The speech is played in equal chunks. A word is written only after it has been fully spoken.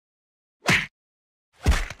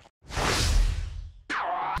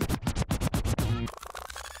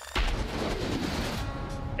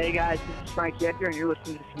Hey guys, this is Frank Yecker, and you're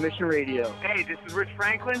listening to Submission Radio. Hey, this is Rich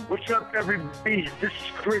Franklin. What's up, everybody? This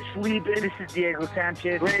is Chris Lieben. This is Diego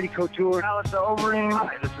Sanchez. Randy Couture. Alistair Overeem.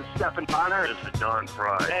 Hi, this is Stephen Bonner. This is Don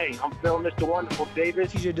Fry. Hey, I'm Phil, Mr. Wonderful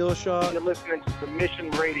Davis. TJ Dillashaw. You're listening to Submission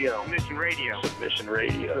Radio. Submission Radio. Submission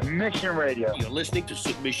Radio. Submission Radio. You're listening to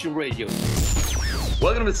Submission Radio.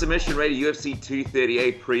 Welcome to Submission Radio UFC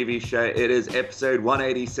 238 preview show. It is episode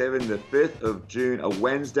 187, the 5th of June, a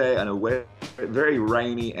Wednesday, and a very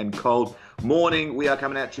rainy and cold morning. We are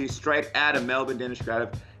coming at you straight out of Melbourne. Dennis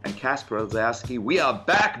Gradov and Kasper Olszewski. We are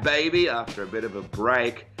back, baby, after a bit of a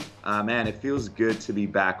break. Man, it feels good to be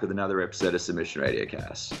back with another episode of Submission Radio,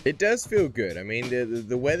 Cass. It does feel good. I mean,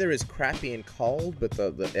 the weather is crappy and cold, but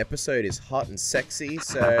the episode is hot and sexy.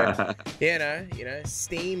 So, you know,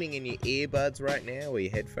 steaming in your earbuds right now, or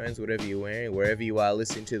your headphones, whatever you're wearing, wherever you are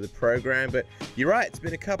listening to the program. But you're right, it's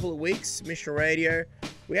been a couple of weeks, Submission Radio.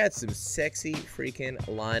 We had some sexy freaking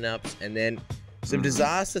lineups, and then some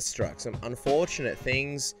disaster struck, some unfortunate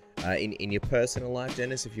things in your personal life,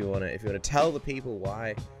 Dennis. If you wanna tell the people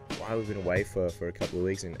why we've been away for a couple of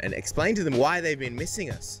weeks and explain to them why they've been missing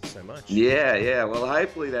us so much. Yeah. Well,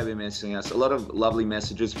 hopefully they've been missing us. A lot of lovely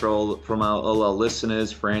messages from all our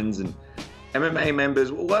listeners, friends, and MMA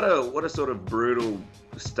members. What a sort of brutal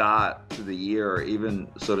start to the year, or even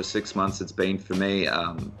sort of 6 months it's been for me.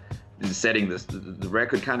 Setting the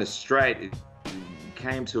record kind of straight. It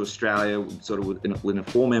came to Australia sort of with a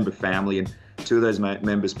 4-member family, and 2 of those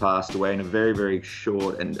members passed away in a very, very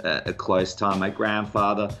short and a close time. My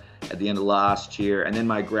grandfather at the end of last year, and then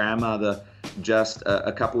my grandmother just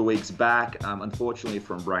a couple of weeks back, unfortunately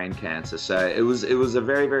from brain cancer. So it was a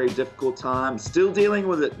very, very difficult time. Still dealing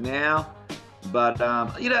with it now. But,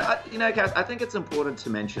 Cass, I think it's important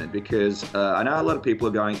to mention it because I know a lot of people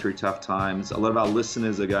are going through tough times. A lot of our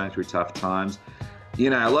listeners are going through tough times. You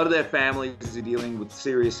know, a lot of their families are dealing with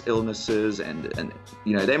serious illnesses, and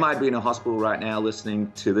they might be in a hospital right now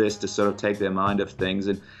listening to this to sort of take their mind off things.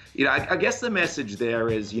 And, I guess the message there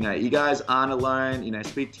is, you guys aren't alone.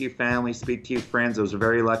 Speak to your family, speak to your friends. I was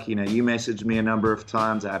very lucky. You messaged me a number of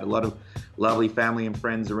times. I had a lot of lovely family and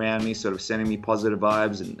friends around me, sort of sending me positive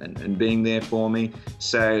vibes and being there for me.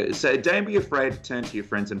 So don't be afraid to turn to your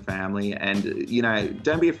friends and family, and,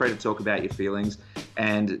 don't be afraid to talk about your feelings.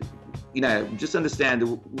 And, just understand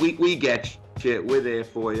that we get you. We're there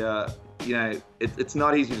for you. It's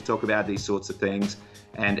not easy to talk about these sorts of things,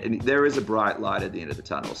 and there is a bright light at the end of the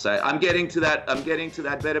tunnel. So I'm getting to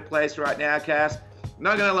that better place right now, Cass.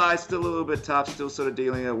 Not gonna lie, still a little bit tough, still sort of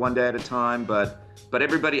dealing it one day at a time, but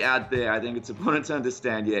everybody out there, I think it's important to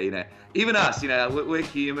understand, even us, we're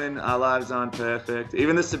human, our lives aren't perfect.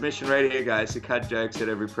 Even the Submission Radio guys who cut jokes at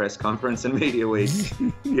every press conference and media week,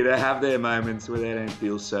 have their moments where they don't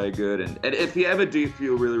feel so good. And if you ever do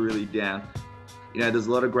feel really, really down, there's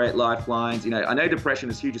a lot of great lifelines. I know depression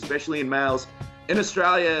is huge, especially in males. In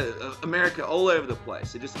Australia, America, all over the place.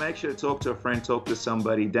 So just make sure to talk to a friend, talk to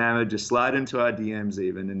somebody, damn it, just slide into our DMs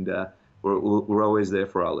even, and we're always there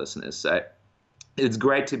for our listeners. So it's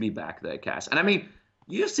great to be back there, Cass. And I mean,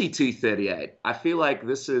 UFC 238, I feel like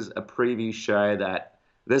this is a preview show that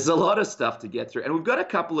there's a lot of stuff to get through. And we've got a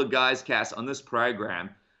couple of guys, Cass, on this program,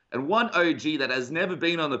 and one OG that has never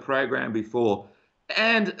been on the program before,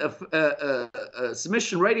 and a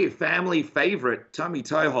Submission Radio family favorite, Tommy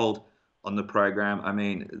Toehold, on the program. I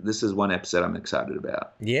mean, this is one episode I'm excited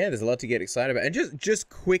about. Yeah, there's a lot to get excited about. And just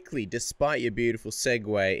quickly, despite your beautiful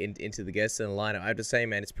segue into the guests in the lineup, I have to say,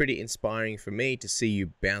 man, it's pretty inspiring for me to see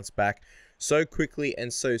you bounce back so quickly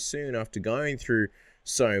and so soon after going through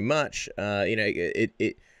so much.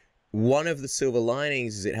 One of the silver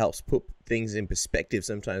linings is it helps put things in perspective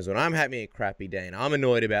sometimes. When I'm having a crappy day and I'm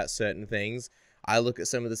annoyed about certain things, I look at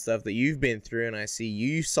some of the stuff that you've been through and I see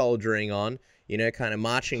you soldiering on, kind of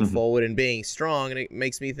marching forward and being strong. And it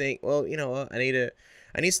makes me think, well, you know what? I need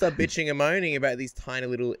to stop bitching and moaning about these tiny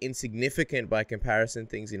little insignificant by comparison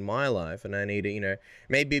things in my life. And I need to,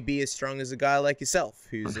 maybe be as strong as a guy like yourself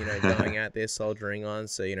who's, going out there soldiering on.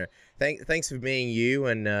 So, thanks for being you.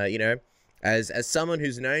 And, as someone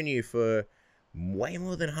who's known you for way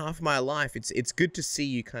more than half my life, it's good to see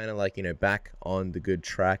you kind of like, back on the good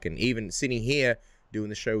track. And even sitting here doing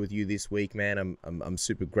the show with you this week, man, I'm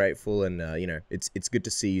super grateful, and it's good to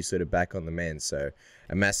see you sort of back on the mend. So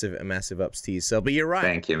a massive ups to yourself. But you're right.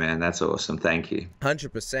 Thank you, man. That's awesome. Thank you.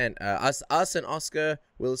 100%. Us and Oscar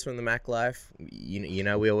Willis from the Mac Life,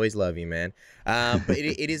 we always love you, man. But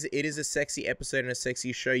it is a sexy episode and a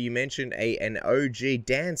sexy show. You mentioned an OG,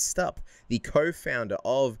 Dann Stupp, the co-founder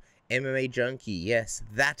of MMA Junkie. Yes,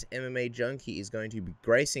 that MMA Junkie is going to be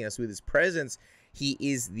gracing us with his presence. He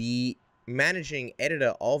is the managing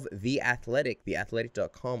editor of The Athletic,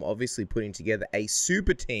 theathletic.com, obviously putting together a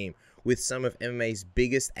super team with some of MMA's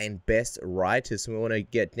biggest and best writers. And we want to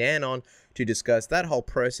get Dan on to discuss that whole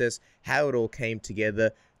process, how it all came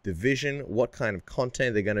together, the vision, what kind of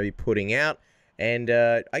content they're going to be putting out, and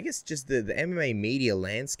I guess just the MMA media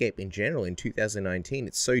landscape in general in 2019.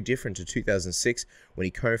 It's so different to 2006 when he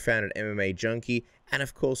co-founded MMA Junkie. And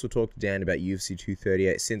of course, we'll talk to Dan about UFC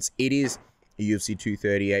 238 since it is a UFC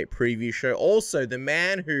 238 preview show. Also, the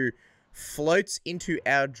man who floats into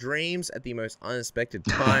our dreams at the most unexpected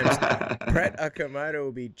times, Brett Okamoto,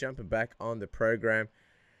 will be jumping back on the program.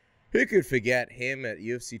 Who could forget him at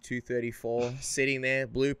UFC 234, sitting there,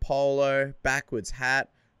 blue polo, backwards hat,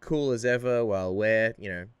 cool as ever, while we're,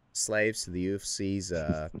 slaves to the UFC's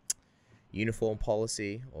uniform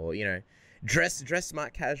policy, or, dress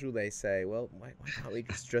smart casual, they say. Well, why can't we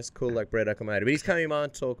just dress cool like Brett Okamoto? But he's coming on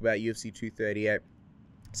to talk about UFC 238.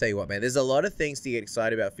 Tell you what, man, there's a lot of things to get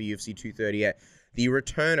excited about for UFC 238. The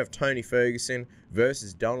return of Tony Ferguson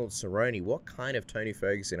versus Donald Cerrone. What kind of Tony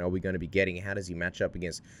Ferguson are we going to be getting? How does he match up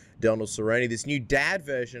against Donald Cerrone? This new dad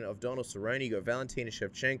version of Donald Cerrone. You got Valentina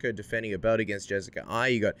Shevchenko defending a belt against Jessica Ai.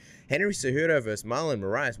 You got Henry Cejudo versus Marlon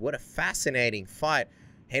Moraes. What a fascinating fight.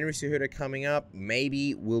 Henry Cejudo coming up,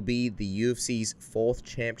 maybe will be the UFC's 4th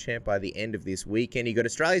champ by the end of this weekend. You got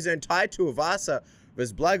Australia's own Tai Tuivasa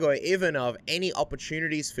versus Blagoy Ivanov. Any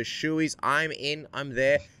opportunities for shoeys? I'm in. I'm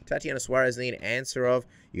there. Tatiana Suarez and Ansaroff.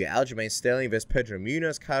 You got Aljamain Sterling versus Pedro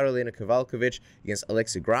Munoz. Karolina Kowalkiewicz against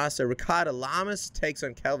Alexa Grasso. Ricardo Lamas takes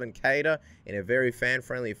on Calvin Kattar in a very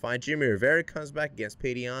fan-friendly fight. Jimmy Rivera comes back against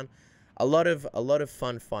Petr Yan. A lot of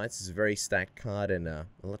fun fights. It's a very stacked card, and a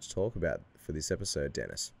lot to talk about for this episode,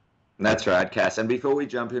 Dennis. That's right, Cass. And before we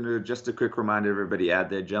jump into it, just a quick reminder, everybody out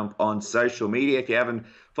there, jump on social media. If you haven't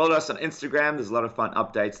followed us on Instagram, there's a lot of fun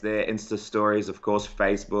updates there. Insta stories, of course,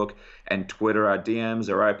 Facebook and Twitter. Our DMs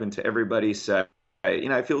are open to everybody. So,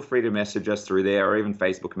 feel free to message us through there, or even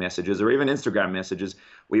Facebook messages, or even Instagram messages.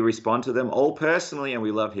 We respond to them all personally, and we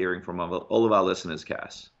love hearing from all of our listeners,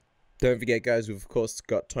 Cass. Don't forget, guys, we've, of course,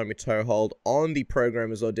 got Tommy Toehold on the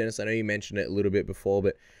program as well. Dennis, I know you mentioned it a little bit before,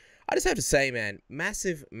 but I just have to say, man,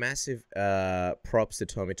 massive props to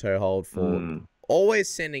Tommy Toehold for always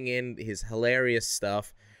sending in his hilarious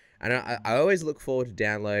stuff. And I always look forward to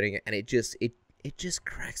downloading it, and it just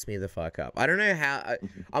cracks me the fuck up. I don't know how.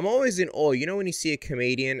 I'm always in awe. You know when you see a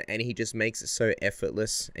comedian and he just makes it so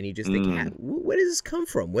effortless, and you just think, where does this come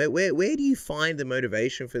from? Where do you find the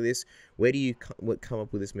motivation for this? Where do you come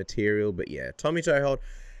up with this material? But yeah, Tommy Toehold,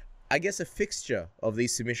 I guess a fixture of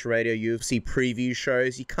these Submission Radio UFC preview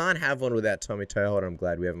shows. You can't have one without Tommy Toehold. I'm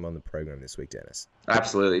glad we have him on the program this week, Dennis.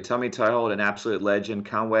 Absolutely. Tommy Toehold, an absolute legend.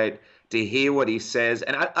 Can't wait to hear what he says.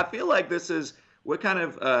 And I feel like we're kind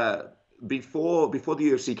of, before the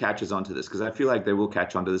UFC catches onto this, because I feel like they will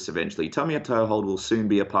catch onto this eventually. Tommy Toehold will soon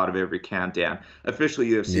be a part of every countdown, official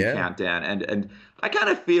UFC countdown. And I kind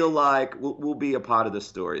of feel like we'll be a part of the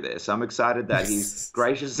story there. So I'm excited that he's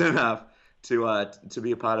gracious enough to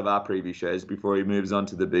be a part of our preview shows before he moves on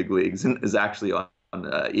to the big leagues and is actually on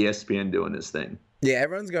ESPN doing this thing. Yeah,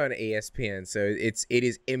 everyone's going to ESPN, so it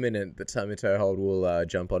is imminent that Tommy Toehold will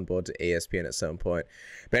jump on board to ESPN at some point.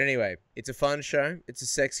 But anyway, it's a fun show. It's a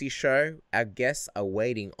sexy show. Our guests are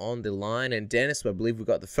waiting on the line, and Dennis, I believe we've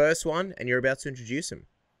got the first one, and you're about to introduce him.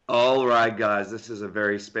 All right, guys, this is a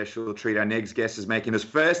very special treat. Our next guest is making his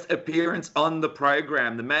first appearance on the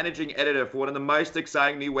program, the managing editor for one of the most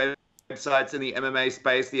exciting new websites in the MMA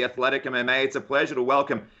space, The Athletic MMA. It's a pleasure to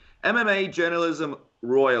welcome MMA journalism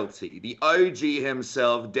royalty, the OG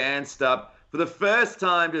himself, Dann Stupp, for the first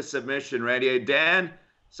time to Submission Radio. Dan,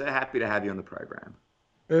 so happy to have you on the program.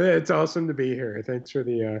 It's awesome to be here. Thanks for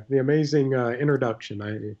the amazing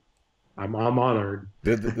introduction. I'm honored.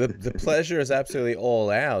 The pleasure is absolutely all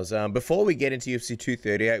ours. Before we get into UFC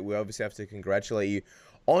 238, we obviously have to congratulate you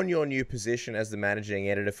on your new position as the managing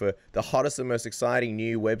editor for the hottest and most exciting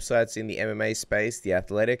new websites in the MMA space, The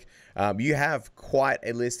Athletic. You have quite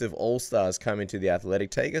a list of all-stars coming to The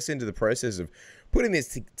Athletic. Take us into the process of putting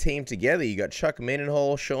this team together. You got Chuck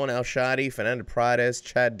Mindenhall, Sean Al-Shadi, Fernando Prades,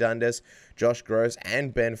 Chad Dundas, Josh Gross,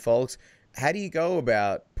 and Ben Folks. How do you go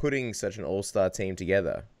about putting such an all-star team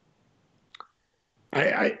together?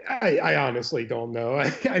 I honestly don't know.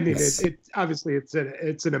 I mean, obviously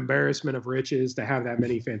it's an embarrassment of riches to have that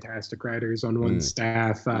many fantastic writers on one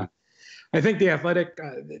staff. I think The Athletic,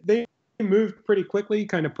 they moved pretty quickly,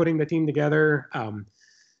 kind of putting the team together.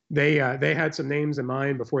 They had some names in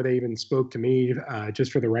mind before they even spoke to me,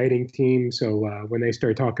 just for the writing team. So when they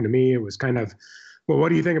started talking to me, it was kind of, well, what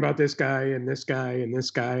do you think about this guy and this guy and this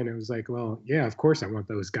guy? And it was like, well, yeah, of course I want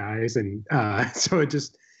those guys. And so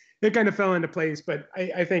it kind of fell into place. But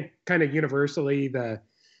I think kind of universally the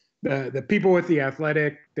people with The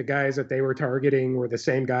Athletic, the guys that they were targeting were the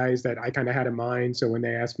same guys that I kind of had in mind. So when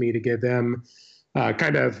they asked me to give them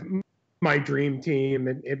kind of my dream team,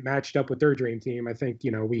 and it matched up with their dream team, I think,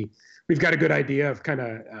 we've got a good idea of kind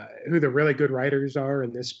of who the really good writers are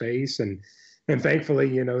in this space. And thankfully,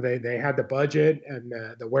 they had the budget and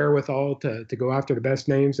the wherewithal to go after the best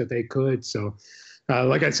names that they could. So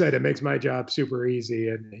like I said, it makes my job super easy,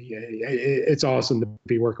 and it's awesome to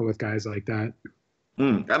be working with guys like that.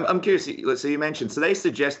 I'm curious. So you mentioned, so they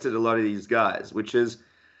suggested a lot of these guys, which is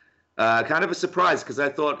kind of a surprise because I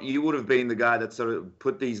thought you would have been the guy that sort of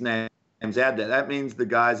put these names out there. That means the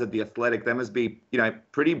guys at The Athletic, they must be,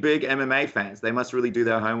 pretty big MMA fans. They must really do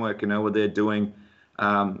their homework and know what they're doing,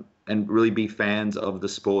 and really be fans of the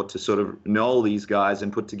sport to sort of know all these guys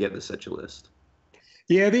and put together such a list.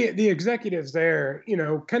 Yeah, the executives there,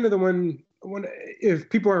 kind of the one, if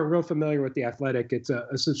people aren't real familiar with The Athletic, it's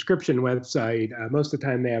a subscription website. Most of the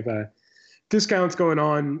time they have discounts going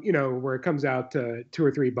on, where it comes out to $2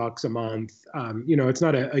 or $3 a month. It's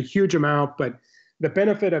not a huge amount, but the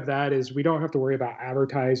benefit of that is we don't have to worry about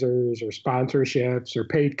advertisers or sponsorships or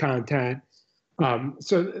paid content.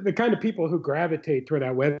 So the kind of people who gravitate toward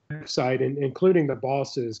that website, and including the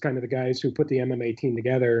bosses, kind of the guys who put the MMA team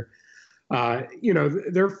together,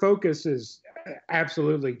 their focus is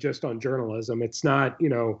absolutely just on journalism. It's not,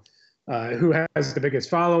 who has the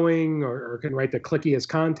biggest following or can write the clickiest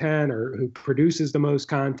content or who produces the most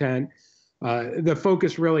content. The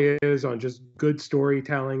focus really is on just good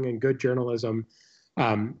storytelling and good journalism.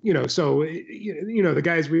 So, the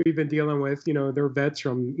guys we've been dealing with, they're vets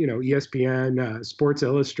from, ESPN, Sports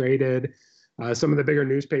Illustrated, some of the bigger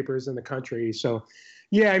newspapers in the country. So,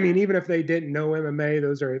 yeah, I mean, even if they didn't know MMA,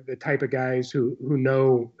 those are the type of guys who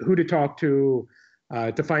know who to talk to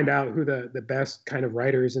find out who the best kind of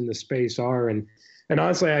writers in the space are. And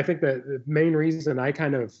honestly, I think that the main reason I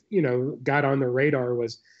kind of, got on their radar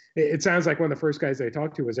was, it sounds like one of the first guys they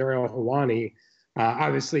talked to was Ariel Helwani.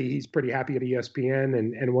 Obviously, he's pretty happy at ESPN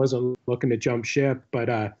and wasn't looking to jump ship.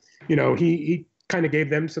 But, he kind of gave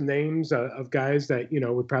them some names of guys that,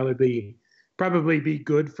 would probably be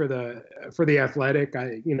good for the Athletic.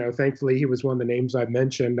 Thankfully he was one of the names I've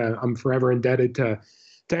mentioned. I'm forever indebted to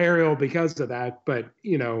Ariel because of that. But,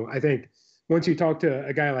 I think once you talk to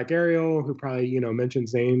a guy like Ariel, who probably,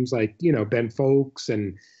 mentions names like, Ben Folks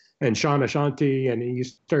and Sean Ashanti, and you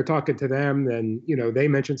start talking to them, then, they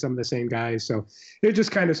mention some of the same guys. So it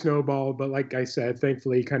just kind of snowballed. But like I said,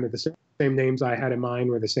 thankfully kind of the same names I had in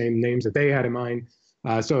mind were the same names that they had in mind.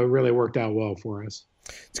 So it really worked out well for us.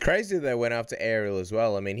 It's crazy that they went after Ariel as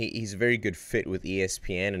well. I mean, he's a very good fit with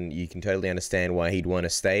ESPN, and you can totally understand why he'd want to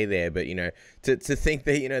stay there. But, to think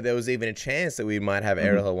that, there was even a chance that we might have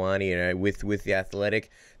Ariel Helwani, with The Athletic,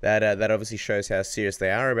 that obviously shows how serious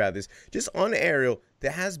they are about this. Just on Ariel,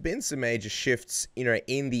 there has been some major shifts,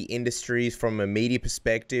 in the industries from a media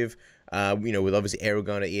perspective. With obviously Ariel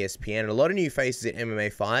going to ESPN and a lot of new faces in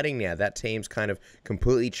MMA fighting now. That team's kind of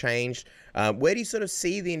completely changed. Where do you sort of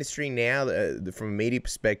see the industry now from a media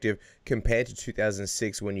perspective compared to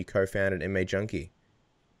 2006 when you co-founded MMA Junkie?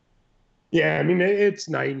 Yeah, I mean, it's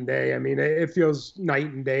night and day. I mean, it feels night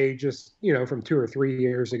and day just, from 2 or 3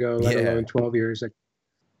 years ago, let alone 12 years ago.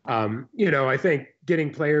 I think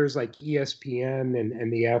getting players like ESPN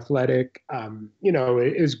and The Athletic,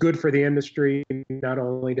 is good for the industry. Not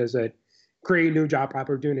only does it create new job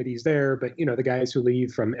opportunities there, but, the guys who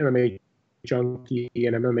leave from MMA Junkie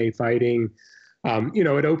and MMA Fighting,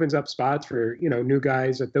 it opens up spots for, new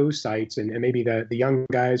guys at those sites and maybe the young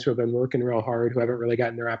guys who have been working real hard, who haven't really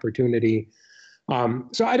gotten their opportunity.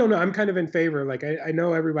 So I don't know. I'm kind of in favor. Like, I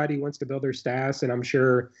know everybody wants to build their staffs, and I'm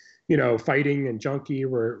sure, Fighting and Junkie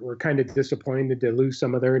were kind of disappointed to lose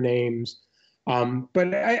some of their names.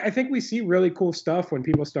 But I think we see really cool stuff when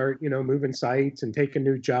people start, moving sites and taking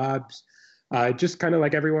new jobs. Just kind of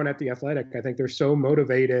like everyone at The Athletic. I think they're so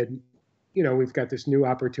motivated. We've got this new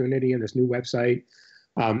opportunity and this new website.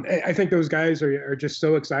 I think those guys are just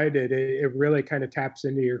so excited. It really kind of taps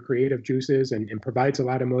into your creative juices and provides a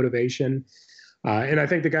lot of motivation. And I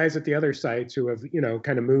think the guys at the other sites who have,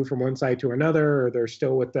 kind of moved from one site to another, or they're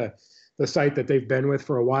still with the site that they've been with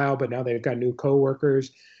for a while, but now they've got new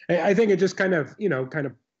coworkers. I think it just kind of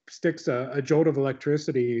sticks a jolt of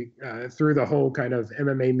electricity through the whole kind of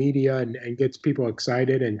MMA media and gets people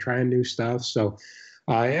excited and trying new stuff. So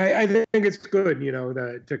I think it's good,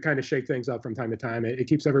 to kind of shake things up from time to time. It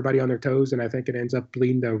keeps everybody on their toes, and I think it ends up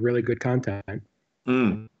leading to really good content.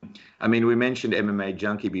 I mean, we mentioned MMA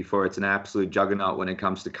Junkie before. It's an absolute juggernaut when it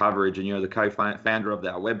comes to coverage, and you're the co-founder of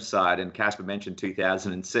that website. And Casper mentioned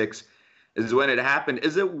 2006. is when it happened.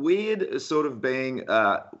 Is it weird sort of being,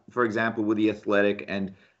 for example, with The Athletic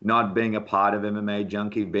and not being a part of MMA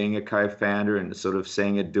Junkie, being a co-founder and sort of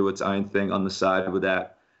seeing it do its own thing on the side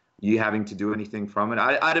without you having to do anything from it?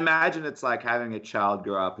 I'd imagine it's like having a child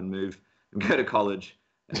grow up and move and go to college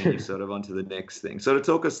and then you're sort of onto the next thing. So to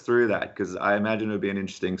talk us through that, because I imagine it would be an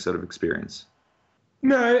interesting sort of experience.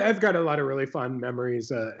 No, I've got a lot of really fun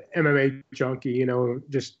memories. MMA Junkie, you know,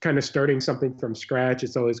 just kind of starting something from scratch.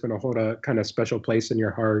 It's always going to hold a kind of special place in your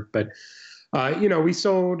heart. But, you know, we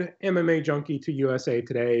sold MMA Junkie to USA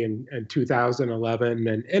Today in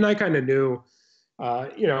 2011. And I kind of knew,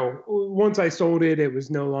 you know, once I sold it, it was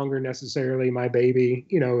no longer necessarily my baby.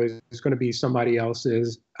 You know, it was going to be somebody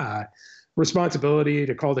else's responsibility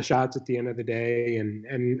to call the shots at the end of the day.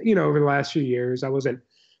 And you know, over the last few years, I wasn't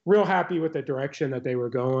real happy with the direction that they were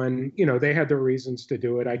going. You know, they had their reasons to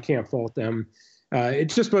do it. I can't fault them. It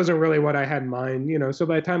just wasn't really what I had in mind, you know. So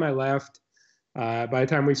by the time I left, by the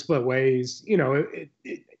time we split ways, you know,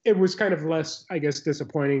 it was kind of less, I guess,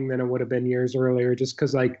 disappointing than it would have been years earlier, just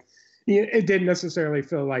because, like, it didn't necessarily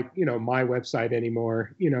feel like, you know, my website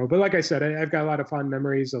anymore, you know. But like I said, I've got a lot of fond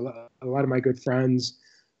memories. A lot of my good friends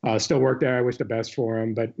still work there. I wish the best for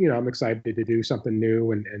them. But, you know, I'm excited to do something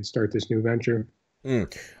new and start this new venture.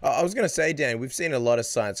 I was going to say, Dan, we've seen a lot of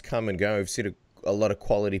sites come and go. We've seen a lot of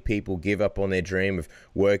quality people give up on their dream of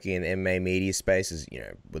working in MMA media spaces, you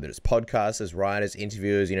know, whether it's podcasters, writers,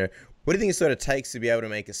 interviewers, you know. What do you think it sort of takes to be able to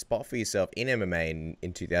make a spot for yourself in MMA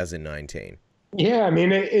in 2019? Yeah, I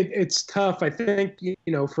mean, it's tough. I think, you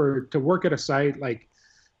know, to work at a site like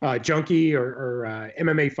Junkie or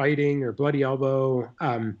MMA Fighting or Bloody Elbow,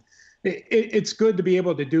 it's good to be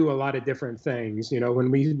able to do a lot of different things. You know, when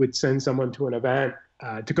we would send someone to an event,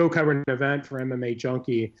 to go cover an event for MMA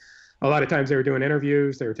Junkie, a lot of times they were doing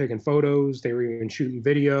interviews, they were taking photos, they were even shooting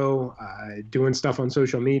video, doing stuff on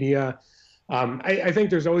social media. I think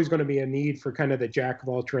there's always going to be a need for kind of the jack of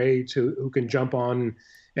all trades who can jump on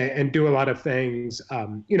and do a lot of things.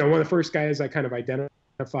 You know, one of the first guys I kind of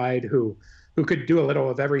identified who could do a little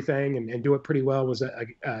of everything and do it pretty well was a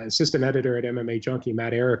assistant editor at MMA Junkie,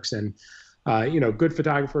 Matt Erickson. You know, good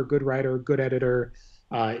photographer, good writer, good editor.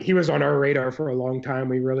 He was on our radar for a long time.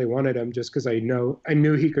 We really wanted him just because I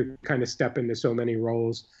knew he could kind of step into so many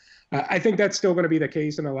roles. I think that's still going to be the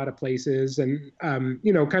case in a lot of places. And,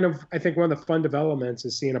 you know, kind of, I think one of the fun developments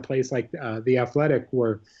is seeing a place like The Athletic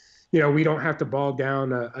where, you know, we don't have to bog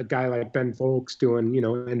down a guy like Ben Folks doing, you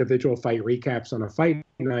know, individual fight recaps on a fight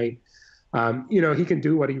night. You know, he can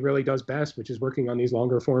do what he really does best, which is working on these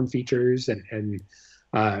longer form features and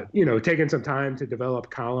you know, taking some time to develop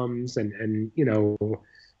columns and, you know,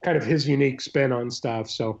 kind of his unique spin on stuff.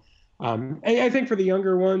 So I think for the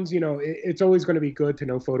younger ones, you know, it's always going to be good to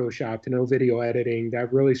know Photoshop, to know video editing, to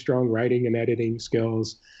have really strong writing and editing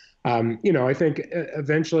skills. You know, I think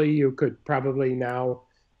eventually you could probably now,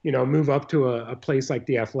 you know, move up to a place like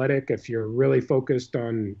The Athletic if you're really focused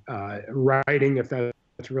on writing, if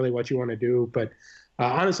that's really what you want to do. But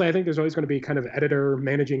honestly, I think there's always going to be kind of editor,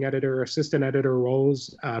 managing editor, assistant editor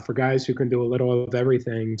roles for guys who can do a little of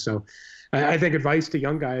everything. So I think advice to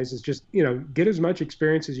young guys is just, you know, get as much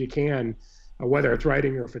experience as you can, whether it's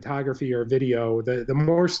writing or photography or video. The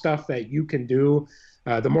more stuff that you can do,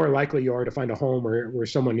 the more likely you are to find a home where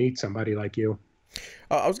someone needs somebody like you.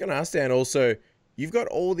 I was going to ask Dan also, you've got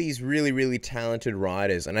all these really, really talented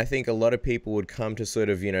writers, and I think a lot of people would come to sort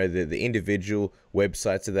of, you know, the individual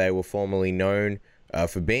websites that they were formerly known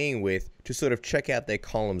for being with to sort of check out their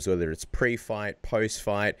columns, whether it's pre-fight,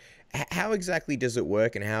 post-fight. How exactly does it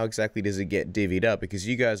work and how exactly does it get divvied up? Because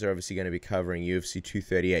you guys are obviously going to be covering UFC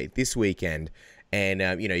 238 this weekend. And,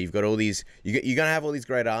 you know, you've got all these, you're going to have all these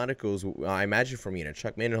great articles, I imagine, from, you know,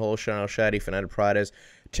 Chuck Mindenhall, Chanel Shaddy, Fernando Paredes,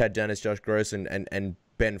 Chad Dennis, Josh Gross, and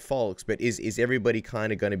Ben Folks. But is everybody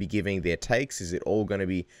kind of going to be giving their takes? Is it all going to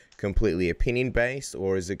be completely opinion-based,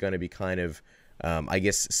 or is it going to be kind of, I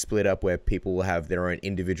guess, split up where people will have their own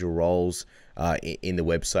individual roles in the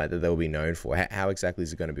website that they'll be known for? How exactly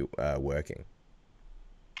is it going to be working?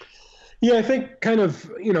 Yeah, I think kind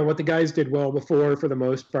of, you know, what the guys did well before, for the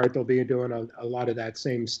most part, they'll be doing a lot of that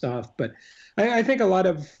same stuff. But I think a lot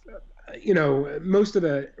of, you know, most of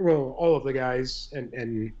all of the guys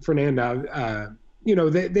and Fernando, you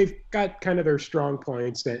know, they've got kind of their strong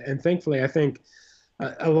points. And thankfully, I think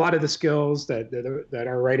a lot of the skills that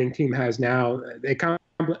our writing team has now, they kind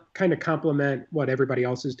of complement what everybody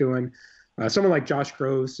else is doing. Someone like Josh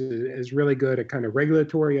Gross is really good at kind of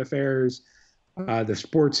regulatory affairs, the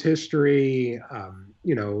sports history,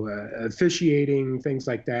 you know, officiating, things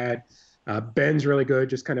like that. Ben's really good,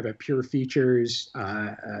 just kind of at pure features,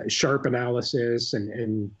 sharp analysis,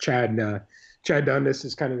 and Chad Chad Dundas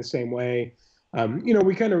is kind of the same way.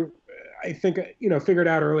 We kind of, I think, figured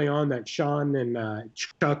out early on that Sean and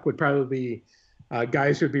Chuck would probably be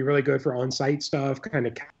guys who would be really good for on-site stuff, kind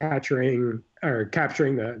of capturing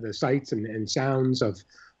the sights and sounds of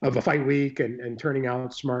a fight week and turning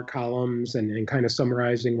out smart columns and kind of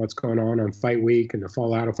summarizing what's going on fight week and the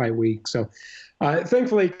fallout of fight week. So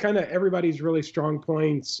thankfully, kind of everybody's really strong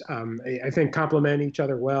points, I think, complement each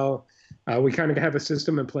other well. We kind of have a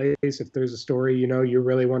system in place. If there's a story, you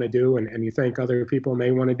really want to do and you think other people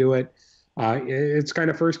may want to do it, it's kind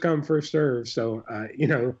of first come, first serve. So,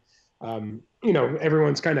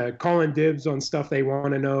 everyone's kind of calling dibs on stuff they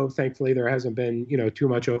want to know. Thankfully, there hasn't been, too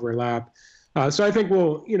much overlap. So I think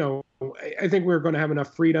we're going to have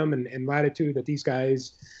enough freedom and latitude that these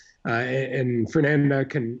guys and Fernanda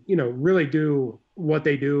can, really do what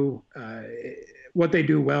they do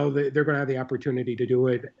well. They're going to have the opportunity to do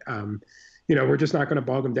it. We're just not going to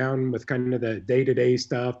bog them down with kind of the day-to-day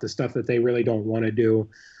stuff, the stuff that they really don't want to do.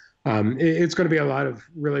 It's going to be a lot of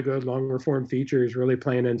really good longer form features, really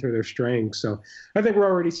playing into their strengths. So I think we're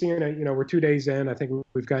already seeing it. We're 2 days in. I think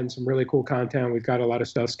we've gotten some really cool content. We've got a lot of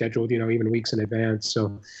stuff scheduled, even weeks in advance.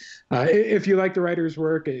 So if you like the writers'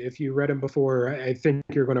 work, if you read them before, I think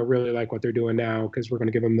you're going to really like what they're doing now, because we're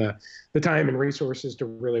going to give them the time and resources to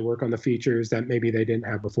really work on the features that maybe they didn't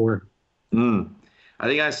have before. I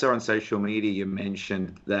think I saw on social media you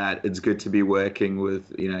mentioned that it's good to be working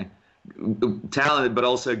with, talented but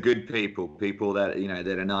also good people that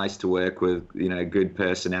that are nice to work with, good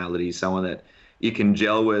personalities, someone that you can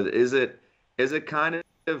gel with. Is it kind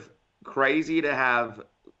of crazy to have,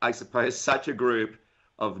 I suppose, such a group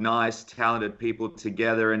of nice, talented people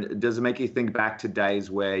together? And does it make you think back to days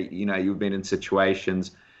where you've been in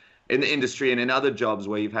situations in the industry and in other jobs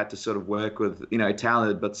where you've had to sort of work with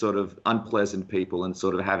talented but sort of unpleasant people and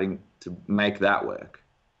sort of having to make that work?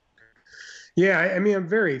 Yeah, I mean, I'm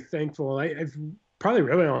very thankful. I've probably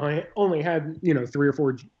really only had 3 or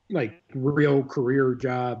 4 like real career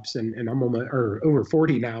jobs, and I'm over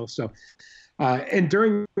 40 now. So, and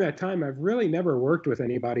during that time, I've really never worked with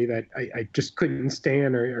anybody that I just couldn't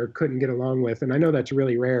stand or couldn't get along with, and I know that's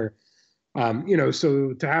really rare.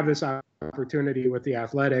 So to have this opportunity with The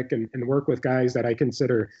Athletic and work with guys that I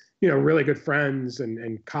consider really good friends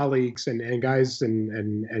and colleagues and guys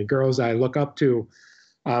and girls I look up to.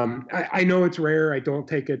 I know it's rare. I don't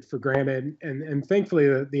take it for granted. And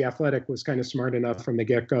thankfully, the Athletic was kind of smart enough from the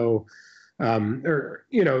get-go.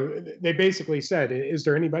 They basically said, is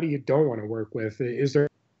there anybody you don't want to work with? Is there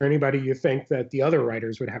anybody you think that the other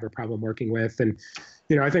writers would have a problem working with? And,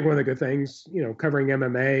 I think one of the good things, covering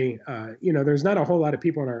MMA, there's not a whole lot of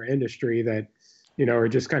people in our industry that, are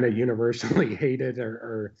just kind of universally hated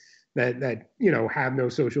or that have no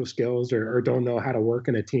social skills or don't know how to work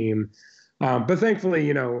in a team. But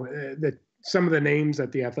thankfully, that some of the names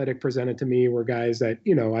that The Athletic presented to me were guys that,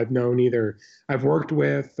 I've known, either I've worked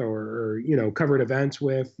with or covered events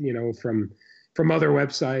with, from other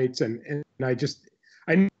websites. And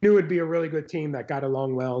I knew it'd be a really good team that got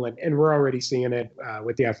along well. And we're already seeing it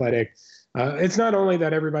with The Athletic. It's not only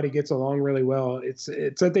that everybody gets along really well, it's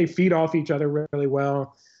that they feed off each other really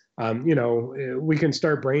well. We can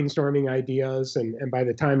start brainstorming ideas. And by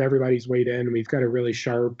the time everybody's weighed in, we've got a really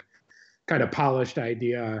sharp, kind of polished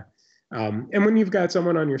idea. And when you've got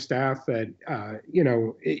someone on your staff that,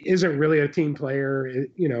 isn't really a team player,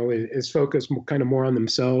 is focused kind of more on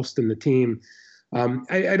themselves than the team,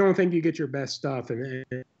 I don't think you get your best stuff.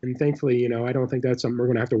 And thankfully, I don't think that's something we're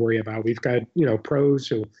going to have to worry about. We've got, pros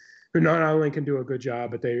who not only can do a good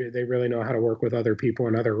job, but they really know how to work with other people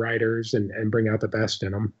and other writers and bring out the best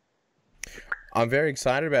in them. I'm very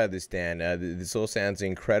excited about this, Dan. This all sounds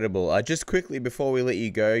incredible. Just quickly, before we let you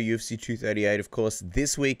go, UFC 238, of course,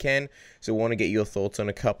 this weekend. So I want to get your thoughts on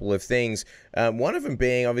a couple of things. One of them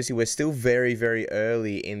being, obviously, we're still very, very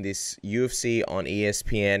early in this UFC on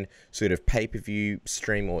ESPN sort of pay-per-view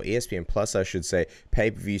stream, or ESPN Plus, I should say,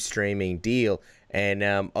 pay-per-view streaming deal.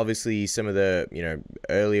 And obviously, some of the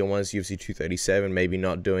earlier ones, UFC 237, maybe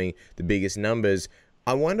not doing the biggest numbers.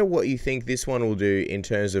 I wonder what you think this one will do in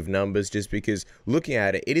terms of numbers, just because looking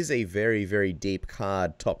at it, it is a very, very deep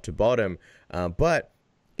card, top to bottom. But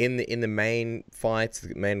in the main fights,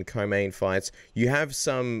 the main co-main fights, you have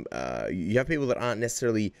some you have people that aren't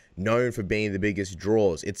necessarily known for being the biggest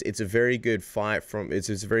draws. It's a very good fight it's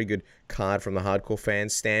a very good card from the hardcore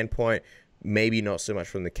fans standpoint. Maybe not so much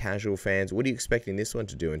from the casual fans. What are you expecting this one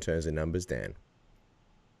to do in terms of numbers, Dan?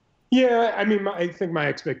 Yeah, I mean, I think my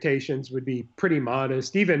expectations would be pretty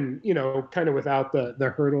modest, even, kind of without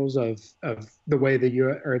the hurdles of the way the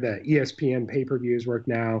ESPN pay-per-views work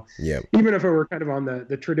now. Yeah. Even if it were kind of on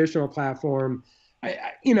the traditional platform,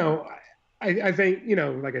 I think,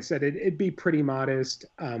 like I said, it'd be pretty modest,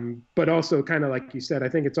 but also kind of like you said, I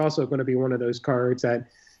think it's also going to be one of those cards that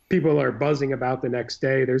people are buzzing about the next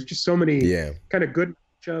day. There's just so many kind of good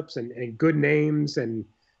matchups and good names. And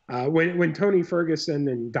when Tony Ferguson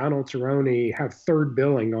and Donald Cerrone have third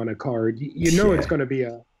billing on a card, it's going to be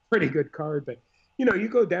a pretty good card. But, you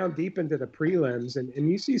go down deep into the prelims and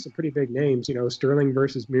you see some pretty big names, Sterling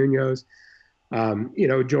versus Munoz.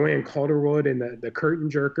 Joanne Calderwood and the curtain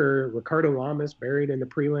jerker, Ricardo Lamas buried in the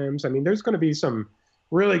prelims. I mean, there's going to be some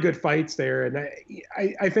really good fights there. And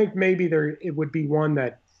I think maybe it would be one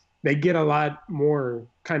that they get a lot more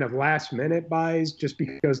kind of last minute buys just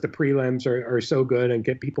because the prelims are so good and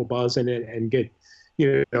get people buzzing it and get,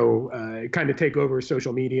 kind of take over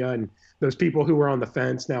social media. And those people who were on the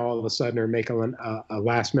fence now all of a sudden are making a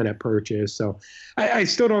last minute purchase. So I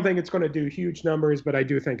still don't think it's going to do huge numbers, but I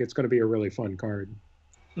do think it's going to be a really fun card.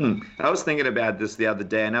 I was thinking about this the other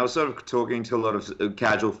day, and I was sort of talking to a lot of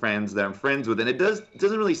casual friends that I'm friends with, and it doesn't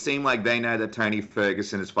really seem like they know that Tony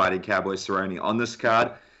Ferguson is fighting Cowboy Cerrone on this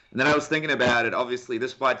card. And then I was thinking about it. Obviously,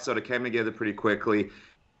 this fight sort of came together pretty quickly.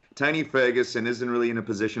 Tony Ferguson isn't really in a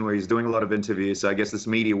position where he's doing a lot of interviews, so I guess this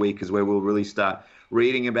media week is where we'll really start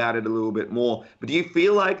reading about it a little bit more. But do you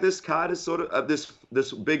feel like this card is sort of this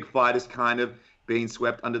big fight is kind of being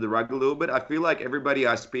swept under the rug a little bit? I feel like everybody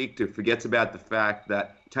I speak to forgets about the fact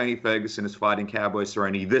that Tony Ferguson is fighting Cowboy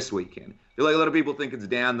Cerrone this weekend. I feel like a lot of people think it's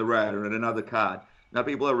down the road or in another card. Now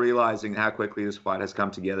people are realizing how quickly this fight has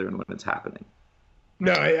come together and when it's happening.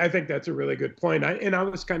 No, I think that's a really good point. I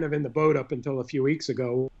was kind of in the boat up until a few weeks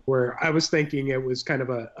ago where I was thinking it was kind of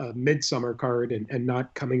a midsummer card and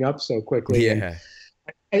not coming up so quickly. Yeah.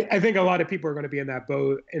 I think a lot of people are going to be in that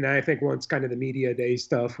boat. And I think once kind of the media day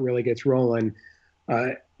stuff really gets rolling,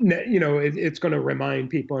 it's going to remind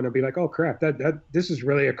people and it'll be like, oh, crap, this is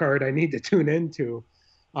really a card I need to tune into.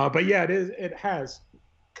 But yeah, it has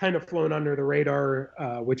kind of flown under the radar,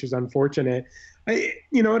 which is unfortunate.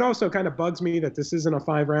 It also kind of bugs me that this isn't a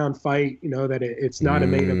 5-round fight, that it's not a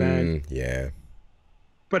main event. Yeah.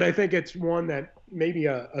 But I think it's one that maybe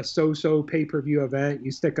a so-so pay-per-view event,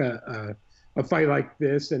 you stick a fight like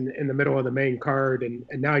this in the middle of the main card, and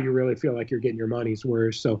now you really feel like you're getting your money's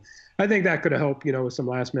worth. So I think that could have helped, with some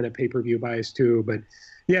last-minute pay-per-view buys too. But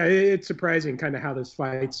yeah, it's surprising kind of how this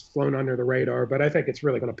fight's flown under the radar, but I think it's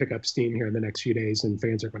really going to pick up steam here in the next few days, and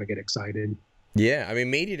fans are going to get excited. Yeah, I mean,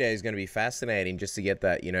 Media Day is going to be fascinating just to get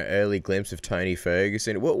that, early glimpse of Tony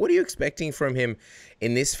Ferguson. What are you expecting from him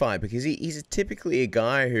in this fight? Because he's typically a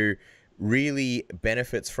guy who really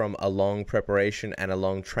benefits from a long preparation and a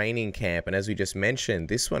long training camp. And as we just mentioned,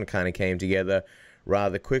 this one kind of came together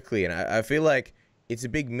rather quickly. And I feel like it's a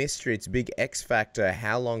big mystery. It's a big X factor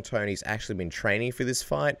how long Tony's actually been training for this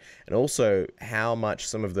fight, and also how much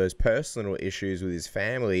some of those personal issues with his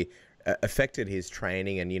family affected his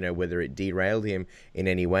training, and whether it derailed him in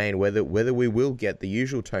any way, and whether we will get the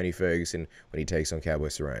usual Tony Ferguson when he takes on Cowboy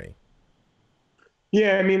Cerrone.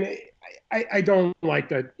 Yeah, I mean, I don't like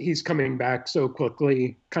that he's coming back so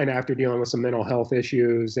quickly, kind of after dealing with some mental health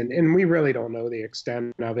issues, and we really don't know the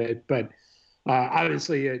extent of it, but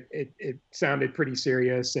obviously it sounded pretty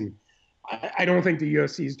serious, and I don't think the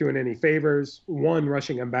UFC is doing any favors. One,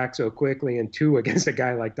 rushing him back so quickly, and two, against a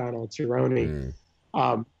guy like Donald Cerrone.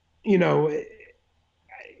 I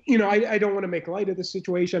don't want to make light of the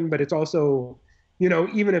situation, but it's also,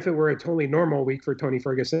 even if it were a totally normal week for Tony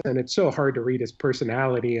Ferguson, it's so hard to read his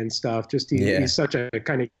personality and stuff. Just he's such a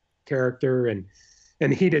kind of character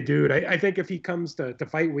and heated dude. I think if he comes to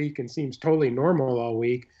fight week and seems totally normal all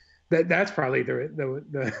week, that's probably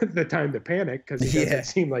the time to panic, because he doesn't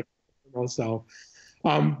seem like normal self.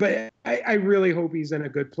 But I really hope he's in a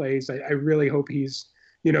good place. I really hope he's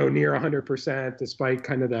near 100%, despite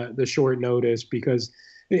kind of the short notice, because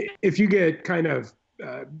if you get kind of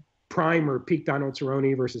prime or peak Donald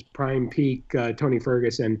Cerrone versus prime peak Tony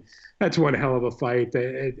Ferguson, that's one hell of a fight.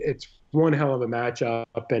 It's one hell of a matchup,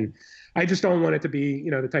 and I just don't want it to be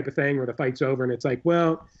the type of thing where the fight's over and it's like,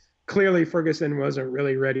 well, clearly Ferguson wasn't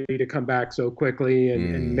really ready to come back so quickly,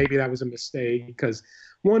 and maybe that was a mistake, because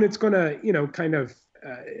one, it's going to kind of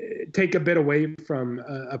take a bit away from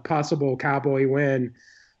a possible Cowboy win.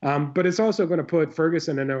 But it's also going to put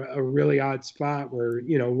Ferguson in a really odd spot where,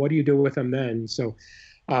 what do you do with him then? So,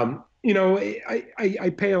 I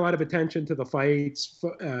pay a lot of attention to the fights.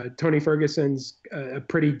 Tony Ferguson's a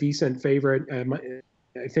pretty decent favorite.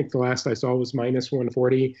 I think the last I saw was minus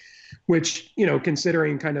 140, which,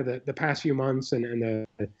 considering kind of the past few months and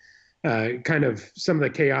the kind of some of the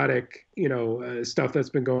chaotic, stuff that's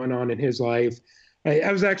been going on in his life,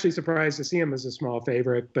 I was actually surprised to see him as a small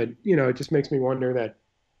favorite, but, it just makes me wonder that,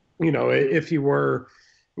 if he were,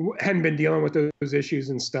 hadn't been dealing with those issues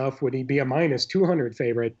and stuff, would he be a minus 200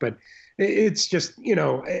 favorite? But it's just,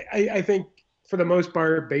 I think for the most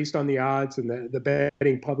part, based on the odds and the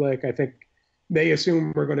betting public, I think they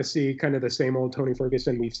assume we're going to see kind of the same old Tony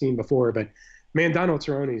Ferguson we've seen before. But man, Donald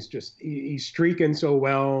Cerrone is just, he's streaking so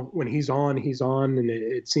well. When he's on. And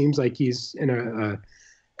it seems like he's in a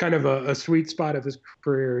kind of a sweet spot of his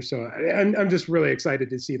career. So I'm just really excited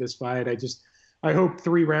to see this fight. I hope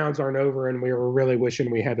 3 rounds aren't over, and we were really wishing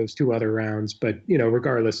we had those 2 other rounds. But,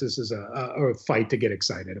 regardless, this is a fight to get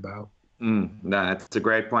excited about. No, that's a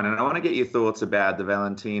great point. And I want to get your thoughts about the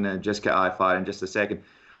Valentina Shevchenko fight in just a second.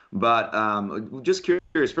 But just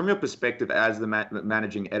curious, from your perspective as the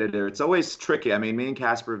managing editor, it's always tricky. I mean, me and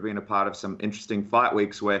Casper have been a part of some interesting fight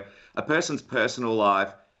weeks where a person's personal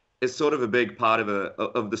life is sort of a big part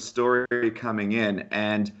of the story coming in.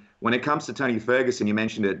 And when it comes to Tony Ferguson, you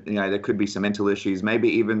mentioned it, there could be some mental issues, maybe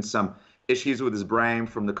even some issues with his brain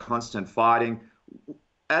from the constant fighting.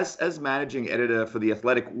 As managing editor for The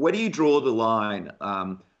Athletic, where do you draw the line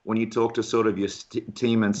when you talk to sort of your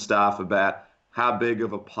team and staff about how big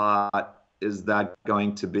of a part is that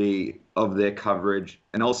going to be of their coverage,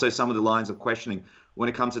 and also some of the lines of questioning when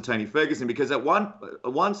it comes to Tony Ferguson? Because at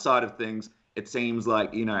one side of things, it seems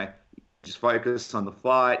like, just focus on the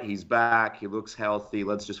fight. He's back. He looks healthy.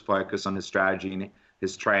 Let's just focus on his strategy and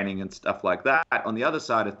his training and stuff like that. On the other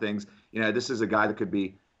side of things, this is a guy that could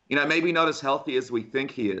be, maybe not as healthy as we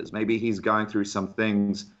think he is. Maybe he's going through some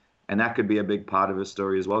things, and that could be a big part of his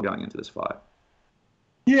story as well going into this fight.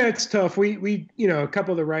 Yeah, it's tough. We a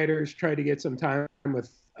couple of the writers tried to get some time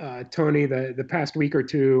with Tony the past week or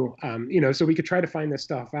two, so we could try to find this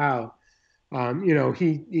stuff out.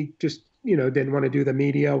 He just, didn't want to do the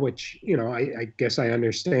media, which, I guess I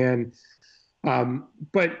understand.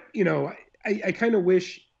 But, I kind of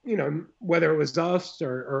wish, whether it was us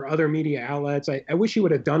or other media outlets, I wish he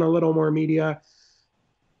would have done a little more media.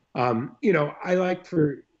 I like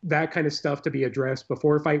for that kind of stuff to be addressed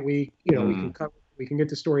before fight week. We can get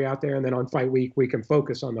the story out there, and then on fight week, we can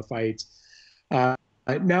focus on the fights. Now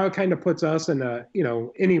it kind of puts us in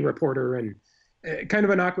any reporter in kind of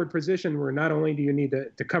an awkward position where not only do you need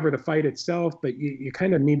to cover the fight itself, but you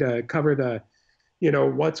kind of need to cover the,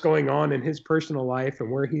 what's going on in his personal life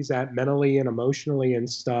and where he's at mentally and emotionally and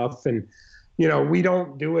stuff. And, we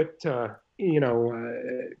don't do it to,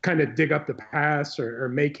 kind of dig up the past or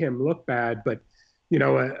make him look bad. But,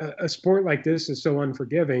 a sport like this is so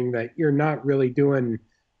unforgiving that you're not really doing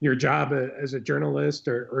your job as a journalist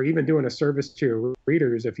or even doing a service to your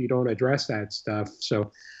readers if you don't address that stuff. So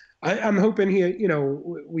I'm hoping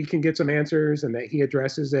we can get some answers and that he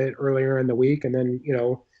addresses it earlier in the week, and then,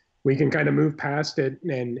 we can kind of move past it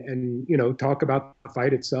and talk about the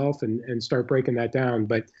fight itself and start breaking that down.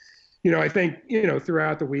 But, I think,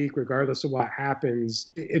 throughout the week, regardless of what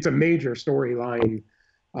happens, it's a major storyline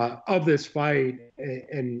of this fight.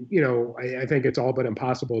 And, I think it's all but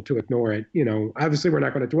impossible to ignore it. Obviously we're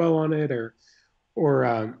not going to dwell on it or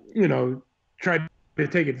try to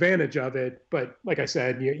take advantage of it. But like I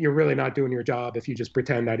said, you're really not doing your job if you just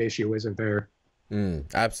pretend that issue isn't there.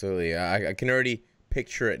 Absolutely. I can already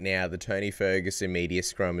picture it now. The Tony Ferguson media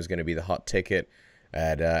scrum is going to be the hot ticket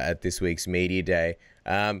at this week's media day.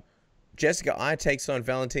 Jessica Eye takes on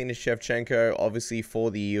Valentina Shevchenko, obviously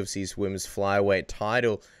for the UFC's women's flyweight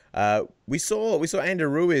title. We saw Andy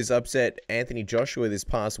Ruiz upset Anthony Joshua this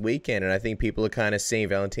past weekend, and I think people are kind of seeing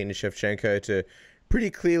Valentina Shevchenko to pretty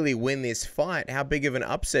clearly win this fight. How big of an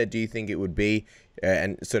upset do you think it would be,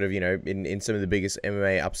 and sort of, in some of the biggest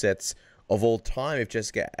MMA upsets of all time, if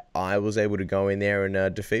Jessica Eye was able to go in there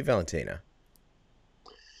and defeat Valentina?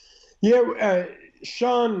 Yeah,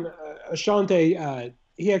 Ashante,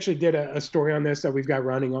 he actually did a story on this that we've got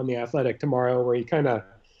running on The Athletic tomorrow, where he kind of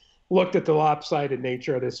looked at the lopsided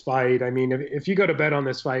nature of this fight. I mean, if you go to bet on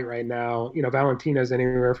this fight right now, Valentina's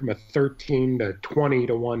anywhere from a 13 to 20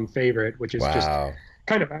 to 1 favorite, which is just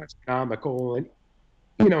kind of astronomical. And,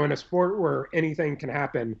 in a sport where anything can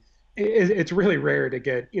happen, it's really rare to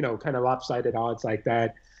get, kind of lopsided odds like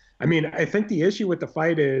that. I mean, I think the issue with the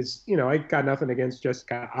fight is, I got nothing against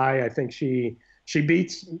Jessica Eye. I think she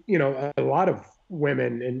beats, a lot of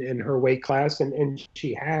women in her weight class, and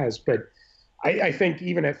she has. But I think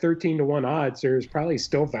even at 13 to 1 odds, there's probably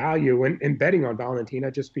still value in betting on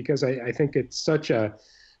Valentina, just because I think it's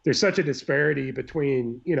there's such a disparity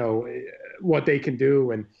between, what they can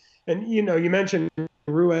do. And you mentioned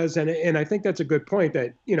Ruiz, and I think that's a good point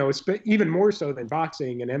that, it's even more so than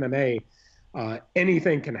boxing and MMA,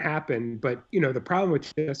 anything can happen. But, the problem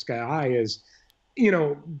with Jessica Eye is,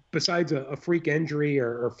 besides a freak injury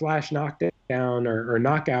or flash knockdown or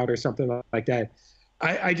knockout or something like that,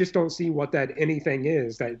 I just don't see what that anything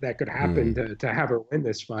is that could happen to have her win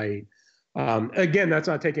this fight. Again, that's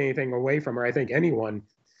not taking anything away from her. I think anyone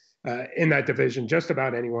in that division, just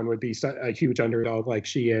about anyone, would be a huge underdog like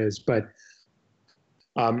she is. But,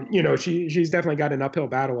 you know, she's definitely got an uphill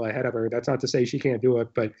battle ahead of her. That's not to say she can't do it,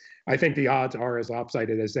 but I think the odds are as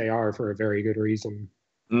lopsided as they are for a very good reason.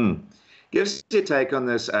 Give us your take on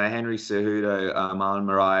this Henry Cejudo, Marlon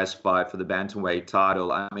Moraes fight for the bantamweight title.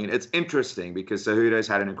 I mean, it's interesting because Cejudo's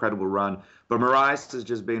had an incredible run, but Moraes has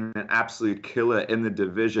just been an absolute killer in the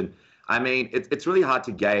division. I mean, it's really hard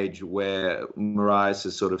to gauge where Moraes'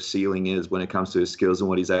 sort of ceiling is when it comes to his skills and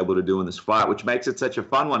what he's able to do in this fight, which makes it such a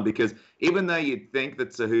fun one because even though you'd think that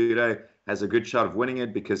Cejudo has a good shot of winning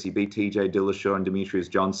it because he beat TJ Dillashaw and Demetrius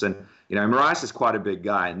Johnson, you know, Moraes is quite a big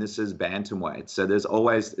guy, and this is bantamweight. So there's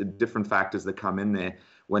always different factors that come in there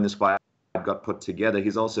when this fight got put together.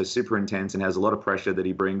 He's also super intense and has a lot of pressure that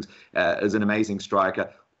he brings as an amazing striker.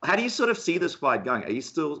 How do you sort of see this fight going? Are you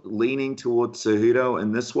still leaning towards Cejudo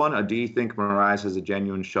in this one, or do you think Moraes has a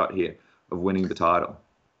genuine shot here of winning the title?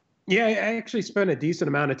 Yeah, I actually spent a decent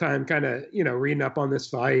amount of time kind of, you know, reading up on this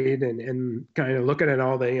fight and kind of looking at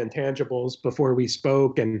all the intangibles before we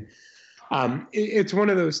spoke. And it's one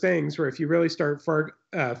of those things where if you really start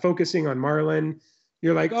focusing on Marlon,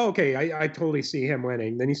 you're like, oh, okay, I totally see him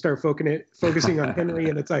winning. Then you start focusing on Henry,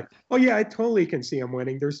 and it's like, oh, yeah, I totally can see him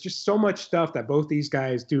winning. There's just so much stuff that both these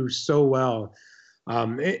guys do so well.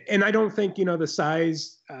 And I don't think, you know, the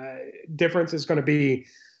size difference is going to be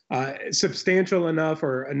substantial enough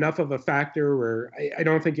or enough of a factor where I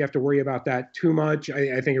don't think you have to worry about that too much.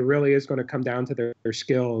 I think it really is going to come down to their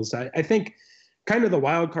skills. I think kind of the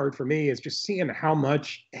wild card for me is just seeing how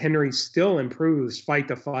much Henry still improves fight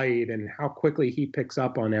to fight and how quickly he picks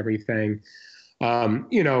up on everything.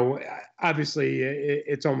 You know, obviously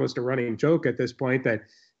it's almost a running joke at this point that,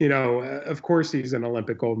 you know, of course he's an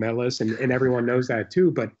Olympic gold medalist and everyone knows that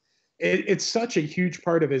too, but it's such a huge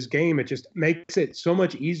part of his game. It just makes it so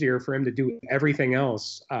much easier for him to do everything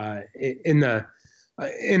else in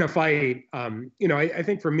a fight. You know, I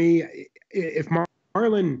think for me, if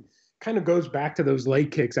Marlon kind of goes back to those leg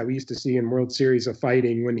kicks that we used to see in World Series of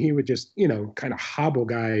Fighting when he would just, you know, kind of hobble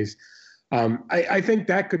guys. I think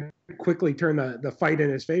that could quickly turn the fight in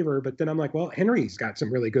his favor. But then I'm like, well, Henry's got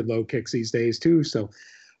some really good low kicks these days too. So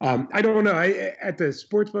I don't know. At the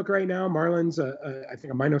sportsbook right now, Marlon's I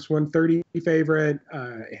think a -130 favorite.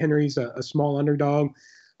 Henry's a small underdog.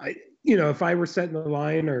 You know, if I were setting the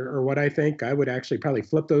line or what I think, I would actually probably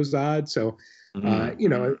flip those odds. So, you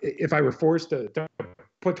know, if I were forced to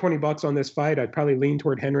put $20 on this fight, I'd probably lean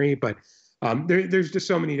toward Henry. But there's just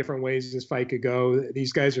so many different ways this fight could go.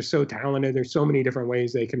 These guys are so talented. There's so many different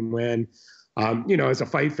ways they can win. You know, as a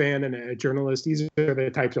fight fan and a journalist, these are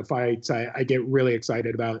the types of fights I get really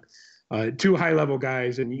excited about. Two high-level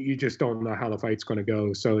guys, and you just don't know how the fight's going to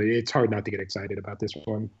go. So it's hard not to get excited about this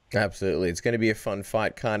one. Absolutely. It's going to be a fun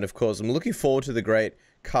fight, kind of course. I'm looking forward to the great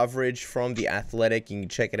coverage from The Athletic. You can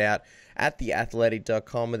check it out at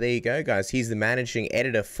theathletic.com. And there you go, guys. He's the managing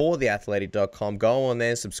editor for theathletic.com. Go on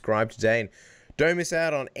there, subscribe today, and don't miss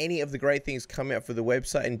out on any of the great things coming up for the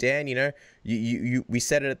website. And Dan, you know, we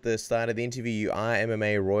said it at the start of the interview, you are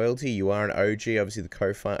MMA royalty. You are an OG, obviously the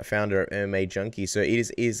co-founder of MMA Junkie. So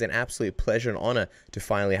it is an absolute pleasure and honor to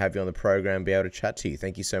finally have you on the program and be able to chat to you.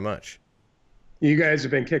 Thank you so much. You guys have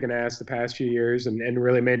been kicking ass the past few years and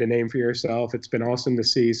really made a name for yourself. It's been awesome to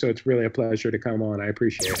see. So it's really a pleasure to come on. I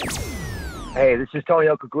appreciate it. Hey, this is Tony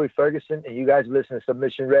Ferguson, and you guys listen to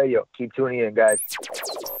Submission Radio. Keep tuning in, guys.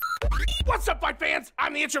 What's up, fight fans?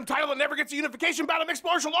 I'm the interim title that never gets a unification bout of mixed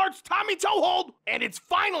martial arts, Tommy Toehold. And it's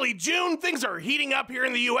finally June. Things are heating up here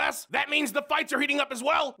in the U.S. That means the fights are heating up as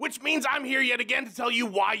well, which means I'm here yet again to tell you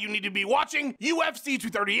why you need to be watching UFC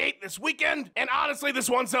 238 this weekend. And honestly, this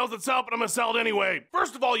one sells itself, but I'm gonna sell it anyway.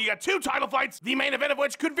 First of all, you got two title fights, the main event of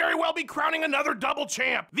which could very well be crowning another double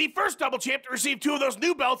champ. The first double champ to receive two of those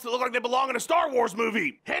new belts that look like they belong in a Star Wars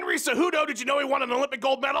movie. Henry Cejudo, did you know he won an Olympic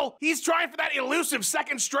gold medal? He's trying for that elusive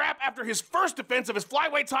second strap after his first defense of his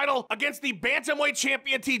flyweight title against the bantamweight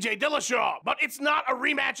champion TJ Dillashaw. But it's not a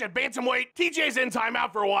rematch at bantamweight. TJ's in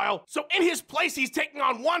timeout for a while. So in his place, he's taking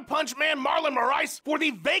on One Punch Man Marlon Moraes for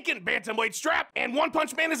the vacant bantamweight strap. And One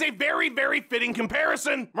Punch Man is a very, very fitting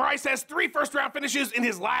comparison. Moraes has 3 first-round finishes in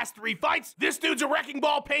his last 3 fights. This dude's a wrecking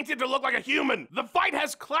ball painted to look like a human. The fight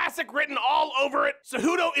has classic written all over it.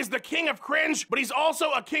 Cejudo is the king of cringe, but he's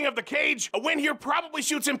also a king of the cage. A win here probably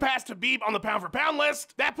shoots him past Khabib on the pound-for-pound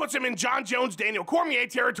list. That puts him in John Jones, Daniel Cormier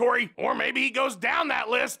territory, or maybe he goes down that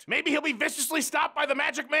list. Maybe he'll be viciously stopped by the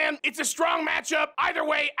Magic Man. It's a strong matchup. Either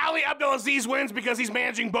way, Ali Abdelaziz wins because he's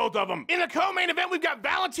managing both of them. In the co-main event, we've got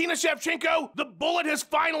Valentina Shevchenko. The Bullet has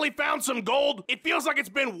finally found some gold. It feels like it's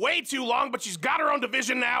been way too long, but she's got her own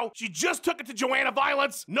division now. She just took it to Joanna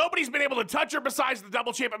Violence. Nobody's been able to touch her besides the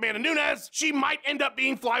double champ Amanda Nunes. She might end up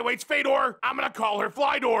being Flyweight's Fedor. I'm gonna call her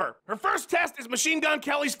Flydor. Her first test is Machine Gun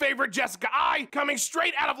Kelly's favorite Jessica I, coming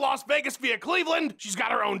straight out of Las Vegas via Cleveland. She's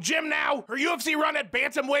got her own gym now. Her UFC run at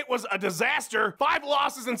bantamweight was a disaster. 5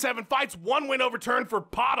 losses in 7 fights, 1 win overturned for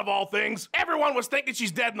Pot of all things. Everyone was thinking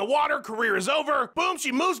she's dead in the water, career is over. Boom,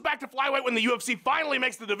 she moves back to flyweight when the UFC finally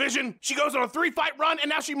makes the division. She goes on a 3-fight run, and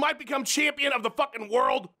now she might become champion of the fucking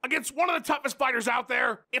world against one of the toughest fighters out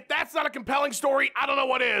there. If that's not a compelling story, I don't know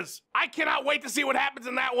what is. I cannot wait to see what happens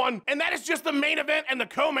in that one. And that is just the main event and the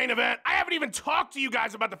co-main event. I haven't even talked to you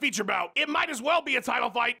guys about the feature bout. It might as well be a title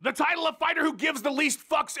fight. The title of fighter who gives the least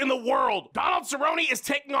fucks in the world. Donald Cerrone is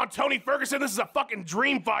taking on Tony Ferguson. This is a fucking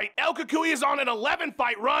dream fight. El Kukui is on an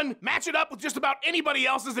 11-fight run. Match it up with just about anybody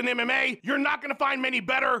else's in MMA. You're not gonna find many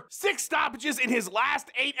better. 6 stoppages in his last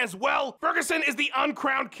 8 as well. Ferguson is the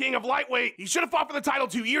uncrowned king of lightweight. He should have fought for the title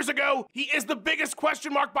 2 years ago. He is the biggest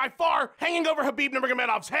question mark by far, hanging over Khabib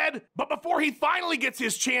Nurmagomedov's head. But before he finally gets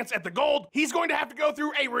his chance at the gold, he's going to have to go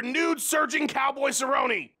through a renewed surging cowboy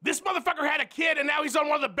Cerrone. This motherfucker had a kid, and now he's on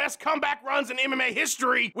one of the best comeback runs in MMA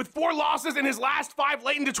history, with 4 losses in his last 5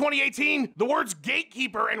 late into 2018. The words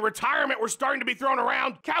gatekeeper and retirement were starting to be thrown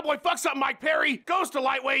around. Cowboy fucks up Mike Perry, goes to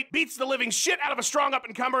lightweight, beats the living shit out of a strong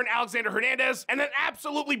up-and-comer in Alexander Hernandez, and then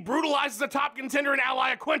absolutely brutalizes a top contender in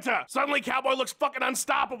Alaya Quinta. Suddenly, Cowboy looks fucking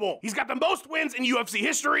unstoppable. He's got the most wins in UFC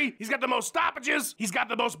history. He's got the most stoppages. He's got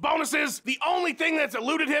the most bonuses. The only thing that's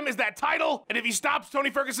eluded him is that title, and if he stops Tony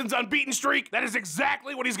Ferguson's unbeaten streak, that is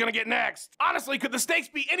exactly what he's gonna get next. Honestly, could the stakes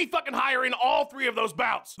be any fucking higher in all 3 of those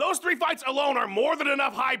bouts? Those 3 fights alone are more than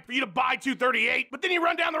enough hype for you to buy 238, but then you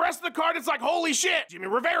run down the rest of the card, it's like, holy shit, Jimmy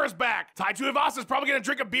Rivera's back. Tai Tuivasa is probably gonna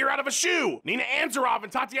drink a beer out of a shoe. Nina Ansaroff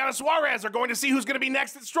and Tatiana Suarez are going to see who's gonna be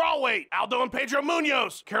next at strawweight. Aldo and Pedro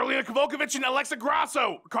Munoz, Karolina Kowalkiewicz and Alexa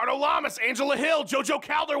Grasso, Ricardo Lamas, Angela Hill, Jojo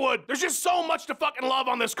Calderwood. There's just so much to fucking love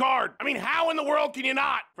on this card. I mean, how in the world can you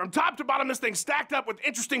not? From top to bottom, this thing's stacked up with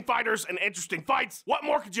interesting fighters and interesting fights. What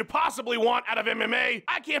more could you possibly want out of MMA?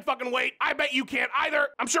 I can't fucking wait. I bet you can't either.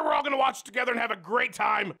 I'm sure we're all gonna watch it together and have a great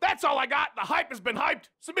time. That's all I got. The hype has been hyped.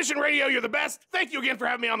 Submission Radio, you're the best. Thank you again for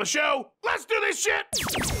having me on the show. Let's do this shit!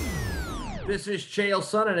 This is Chael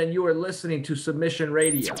Sonnen, and you are listening to Submission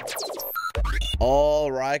Radio.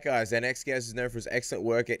 All right, guys. Our next guest is known for his excellent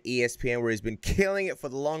work at ESPN, where he's been killing it for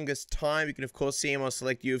the longest time. You can, of course, see him on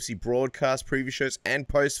select UFC broadcasts, preview shows, and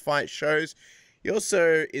post-fight shows. He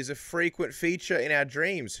also is a frequent feature in our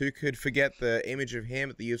dreams. Who could forget the image of him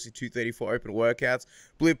at the UFC 234 open workouts?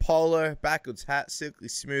 Blue polo, backwards hat, silky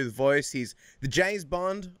smooth voice. He's the James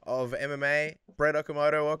Bond of MMA. Brett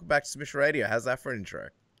Okamoto, welcome back to Submission Radio. How's that for an intro?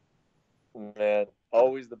 Man,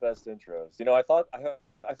 always the best intros. You know, I thought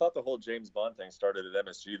the whole James Bond thing started at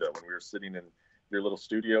MSG though, when we were sitting in your little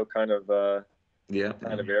studio kind of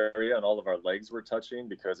area, and all of our legs were touching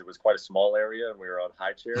because it was quite a small area and we were on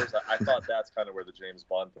high chairs. I thought that's kind of where the James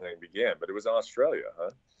Bond thing began, but it was in Australia,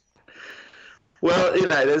 huh? Well, you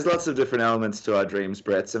know, there's lots of different elements to our dreams,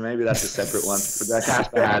 Brett, so maybe that's a separate one for that has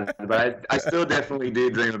to happen. But I still definitely do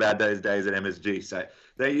dream about those days at MSG. So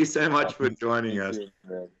thank you so much for joining us.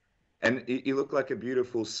 And you look like a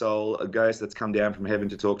beautiful soul, a ghost that's come down from heaven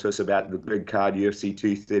to talk to us about the big card UFC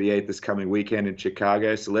 238 this coming weekend in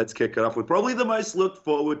Chicago. So let's kick it off with probably the most looked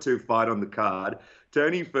forward to fight on the card,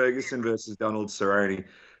 Tony Ferguson versus Donald Cerrone.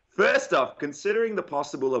 First off, considering the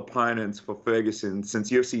possible opponents for Ferguson since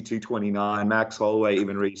UFC 229, Max Holloway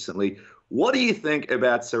even recently, what do you think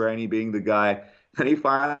about Cerrone being the guy that he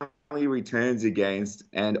finally returns against,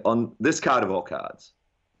 and on this card of all cards?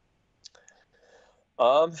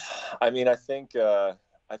 I mean, I think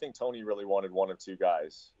Tony really wanted one of 2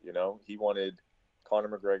 guys. You know, he wanted Conor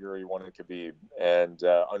McGregor, he wanted Khabib, and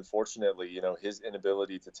unfortunately, you know, his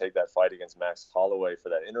inability to take that fight against Max Holloway for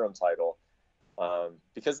that interim title,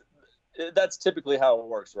 because that's typically how it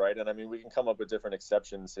works, right? And I mean, we can come up with different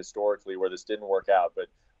exceptions historically where this didn't work out, but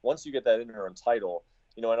once you get that interim title,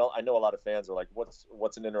 you know, I know a lot of fans are like,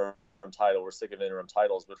 what's an interim title? We're sick of interim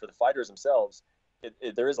titles, but for the fighters themselves,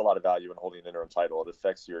 there is a lot of value in holding an interim title. It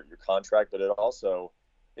affects your contract, but it also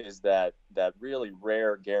is that really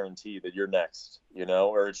rare guarantee that you're next, you know,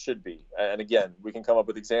 or it should be. And again, we can come up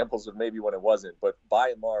with examples of maybe when it wasn't, but by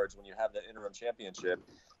and large, when you have that interim championship,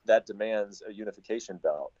 that demands a unification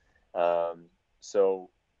belt.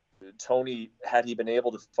 So Tony, had he been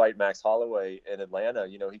able to fight Max Holloway in Atlanta,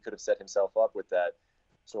 you know, he could have set himself up with that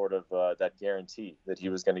sort of that guarantee that he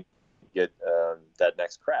was going to get that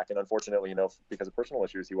next crack. And unfortunately, you know, because of personal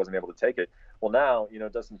issues, he wasn't able to take it. Well, now, you know,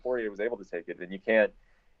 Dustin Poirier was able to take it, and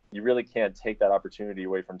you really can't take that opportunity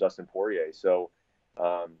away from Dustin Poirier. So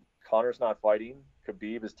Conor's not fighting.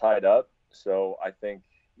 Khabib is tied up. So I think,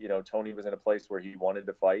 you know, Tony was in a place where he wanted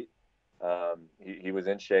to fight. He was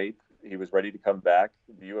in shape. He was ready to come back.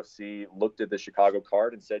 The UFC looked at the Chicago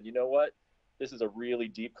card and said, you know what? This is a really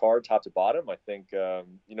deep card, top to bottom. I think,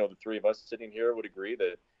 you know, the three of us sitting here would agree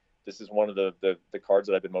that this is one of the cards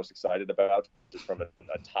that I've been most excited about, just from a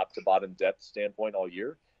top to bottom depth standpoint all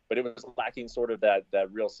year. But it was lacking sort of that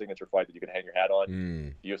real signature fight that you could hang your hat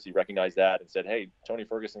on. The UFC recognized that and said, hey, Tony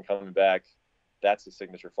Ferguson coming back, that's a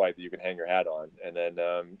signature fight that you can hang your hat on. And then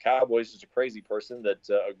Cowboy's just a crazy person that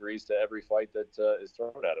agrees to every fight that is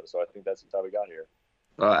thrown at him. So I think that's how we got here.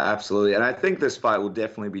 Oh, absolutely. And I think this fight will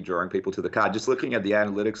definitely be drawing people to the card. Just looking at the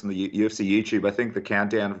analytics on the UFC YouTube, I think the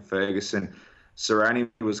countdown for Ferguson, Cerrone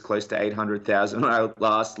was close to 800,000 when I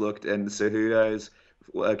last looked, and Cejudo's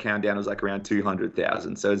countdown was like around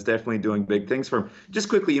 200,000. So it's definitely doing big things for him. Just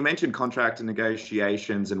quickly, you mentioned contract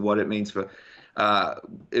negotiations and what it means for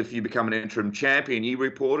if you become an interim champion. You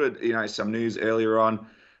reported, you know, some news earlier on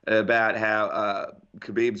about how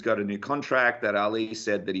Khabib's got a new contract, that Ali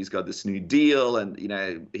said that he's got this new deal, and, you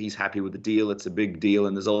know, he's happy with the deal. It's a big deal,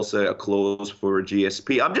 and there's also a clause for a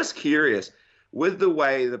GSP. I'm just curious, with the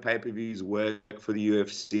way the pay-per-views work for the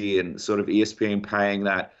UFC and sort of ESPN paying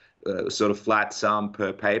that sort of flat sum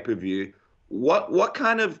per pay-per-view, what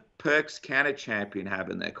kind of perks can a champion have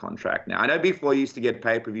in their contract now? I know before you used to get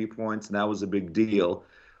pay-per-view points, and that was a big deal,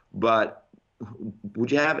 but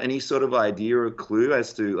would you have any sort of idea or clue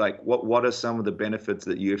as to, like, what are some of the benefits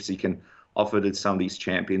that UFC can offer to some of these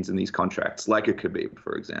champions in these contracts, like a Khabib,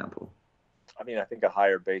 for example? I mean, I think a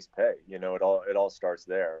higher base pay. You know, it all starts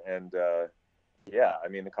there. And yeah, I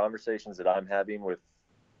mean, the conversations that I'm having with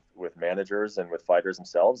managers and with fighters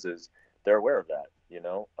themselves is they're aware of that. You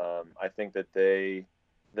know, I think that the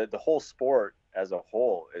whole sport as a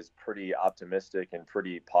whole is pretty optimistic and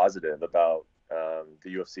pretty positive about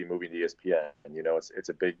the UFC moving to ESPN. And, you know, it's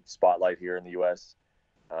a big spotlight here in the US.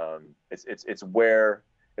 It's where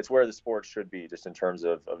the sport should be, just in terms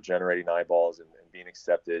of generating eyeballs and being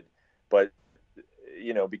accepted. But,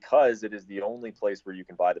 you know, because it is the only place where you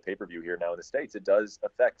can buy the pay-per-view here now in the States, it does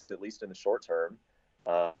affect, at least in the short term,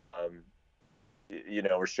 you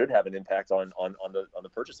know, or should have an impact on the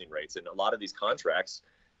purchasing rates. And a lot of these contracts,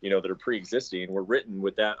 you know, that are pre-existing were written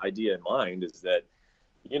with that idea in mind, is that,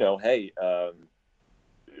 you know, hey,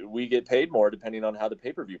 we get paid more depending on how the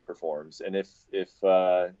pay-per-view performs. And if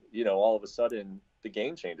you know, all of a sudden the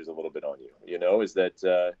game changes a little bit on you, you know, is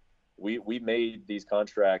that we made these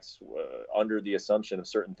contracts under the assumption of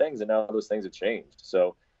certain things, and now those things have changed.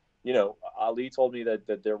 So, you know, Ali told me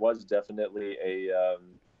that there was definitely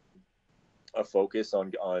a focus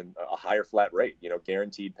on a higher flat rate, you know,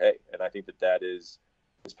 guaranteed pay. And I think that is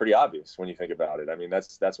pretty obvious when you think about it. I mean,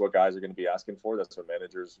 that's what guys are going to be asking for. That's what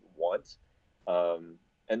managers want.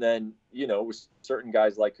 And then, you know, with certain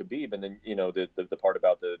guys like Khabib, and then, you know, the part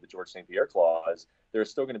about the George St. Pierre clause, there's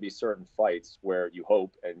still going to be certain fights where you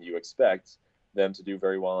hope and you expect them to do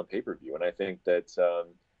very well on pay-per-view. And I think that,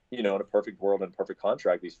 you know, in a perfect world and perfect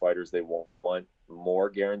contract, these fighters, they want more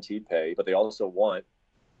guaranteed pay, but they also want,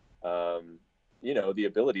 you know, the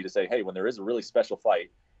ability to say, hey, when there is a really special fight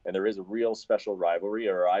and there is a real special rivalry,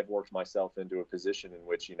 or I've worked myself into a position in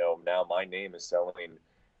which, you know, now my name is selling,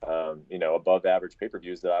 you know, above average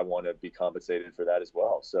pay-per-views, that I want to be compensated for that as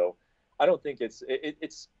well. So I don't think it's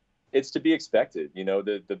to be expected. You know,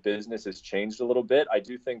 the business has changed a little bit. I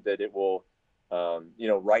do think that it will, you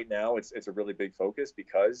know, right now it's a really big focus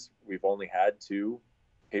because we've only had 2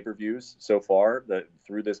 pay-per-views so far that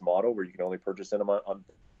through this model where you can only purchase them on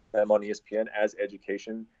ESPN as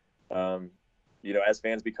education, you know, as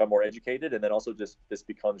fans become more educated. And then also this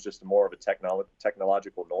becomes just more of a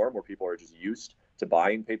technological norm where people are just used to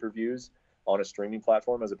buying pay-per-views on a streaming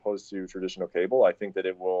platform as opposed to traditional cable. I think that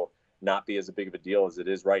it will not be as big of a deal as it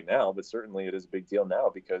is right now, but certainly it is a big deal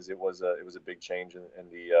now because it was a big change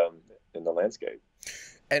in the landscape.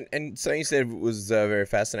 And something you said was very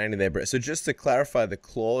fascinating there, Brett. So just to clarify the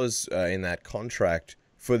clause in that contract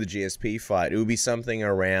for the GSP fight, it will be something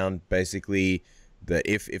around basically that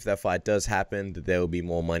if that fight does happen, that there will be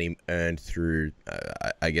more money earned through,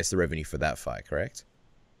 I guess, the revenue for that fight, correct?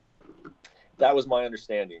 That was my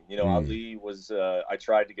understanding. You know, Ali was, I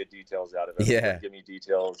tried to get details out of him. Yeah. Give me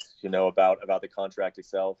details, you know, about the contract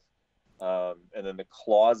itself, and then the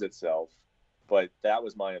clause itself. But that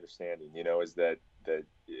was my understanding, you know, is that that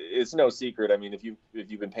it's no secret. I mean, if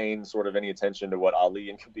you've been paying sort of any attention to what Ali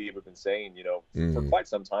and Khabib have been saying, for quite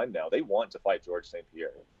some time now, they want to fight George St.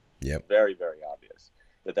 Pierre. Yep. Very, very obvious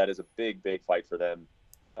that is a big, big fight for them.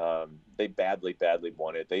 They badly, badly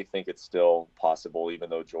want it. They think it's still possible, even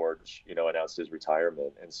though George, announced his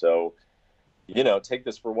retirement. And so, take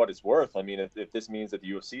this for what it's worth. I mean, if this means that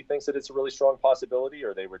the UFC thinks that it's a really strong possibility,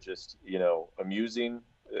 or they were just, amusing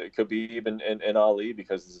Khabib and Ali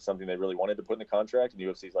because this is something they really wanted to put in the contract, and the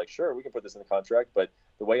UFC is like, sure, we can put this in the contract. But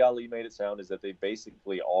the way Ali made it sound is that they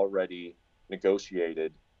basically already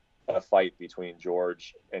negotiated a fight between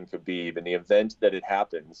George and Khabib. In the event that it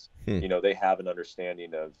happens, they have an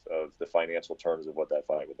understanding of the financial terms of what that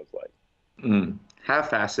fight would look like. How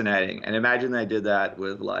fascinating. And imagine they did that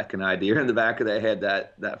with like an idea in the back of their head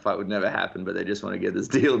that fight would never happen, but they just want to get this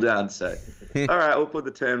deal done. So, all right, we'll put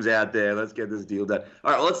the terms out there. Let's get this deal done.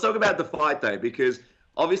 All right, well, let's talk about the fight, though, because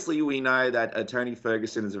obviously we know that Tony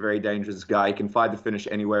Ferguson is a very dangerous guy. He can fight the finish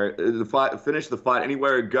anywhere, finish the fight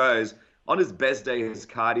anywhere it goes. On his best day, his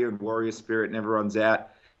cardio and warrior spirit never runs out.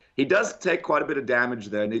 He does take quite a bit of damage,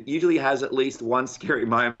 though, and it usually has at least one scary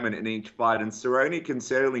moment in each fight, and Cerrone can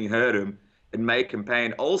certainly hurt him and make him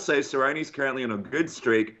pain. Also, Cerrone's currently on a good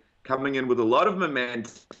streak, coming in with a lot of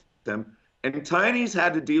momentum, and Tony's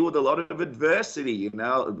had to deal with a lot of adversity.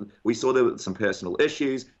 We saw there were some personal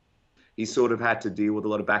issues. He sort of had to deal with a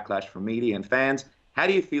lot of backlash from media and fans. How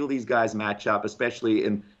do you feel these guys match up, especially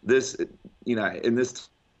in this, in this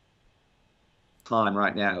time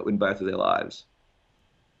right now in both of their lives?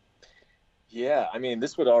 Yeah, I mean,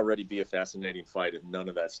 this would already be a fascinating fight if none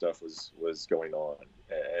of that stuff was going on.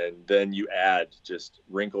 And then you add just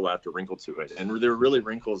wrinkle after wrinkle to it. And there are really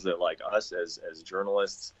wrinkles that, like, us as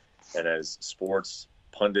journalists and as sports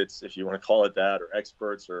pundits, if you want to call it that, or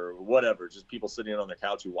experts or whatever, just people sitting on their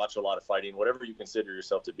couch who watch a lot of fighting, whatever you consider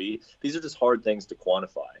yourself to be, these are just hard things to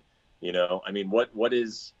quantify. I mean, what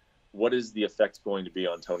is the effect going to be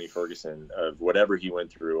on Tony Ferguson of whatever he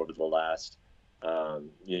went through over the last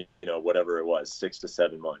whatever it was, 6 to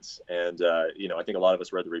 7 months. And, I think a lot of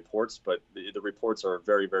us read the reports, but the reports are a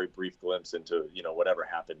very, very brief glimpse into, whatever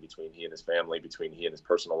happened between he and his family, between he and his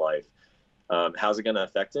personal life. How's it going to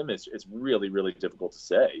affect him? It's really, really difficult to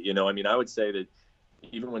say. I would say that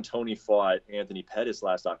even when Tony fought Anthony Pettis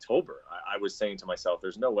last October, I was saying to myself,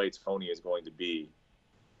 there's no way Tony is going to be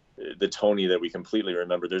the Tony that we completely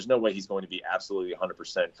remember. There's no way he's going to be absolutely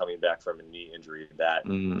 100% coming back from a knee injury that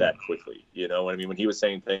quickly. When he was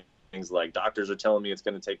saying things like, doctors are telling me it's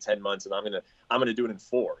going to take 10 months and I'm going to do it in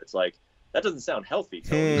 4. It's like, that doesn't sound healthy,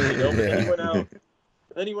 Tony. But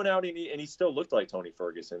then he went out and he still looked like Tony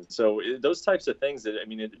Ferguson. So those types of things it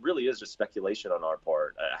really is just speculation on our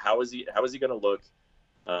part. How is he going to look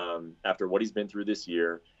after what he's been through this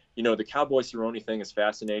year? The Cowboy Cerrone thing is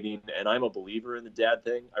fascinating, and I'm a believer in the dad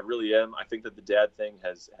thing. I really am. I think that the dad thing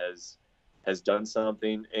has done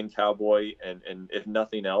something in Cowboy, and if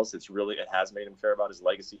nothing else, it has made him care about his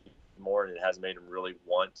legacy more, and it has made him really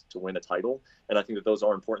want to win a title. And I think that those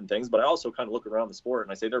are important things. But I also kind of look around the sport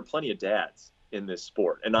and I say there are plenty of dads in this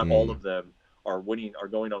sport, and not all of them are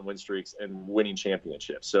going on win streaks and winning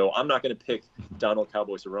championships. So I'm not going to pick Donald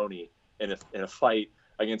Cowboy Cerrone in a fight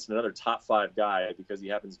against another top 5 guy because he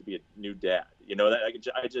happens to be a new dad.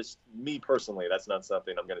 Me personally, that's not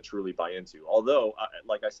something I'm going to truly buy into. Although,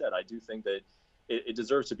 like I said, I do think that it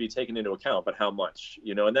deserves to be taken into account, but how much,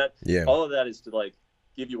 and that all of that is to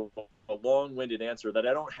give you a long-winded answer that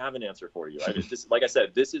I don't have an answer for you. Like I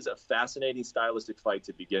said, this is a fascinating stylistic fight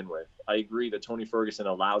to begin with. I agree that Tony Ferguson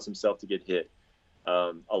allows himself to get hit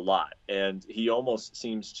a lot, and he almost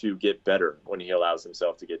seems to get better when he allows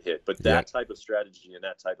himself to get hit. But that type of strategy and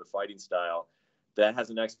that type of fighting style, that has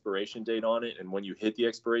an expiration date on it, and when you hit the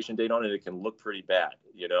expiration date on it, it can look pretty bad,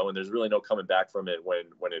 and there's really no coming back from it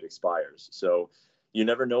when it expires. So you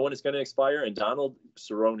never know when it's going to expire, and Donald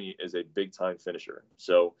Cerrone is a big-time finisher.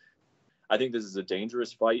 So I think this is a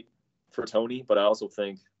dangerous fight for Tony, but I also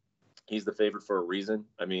think he's the favorite for a reason.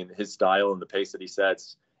 His style and the pace that he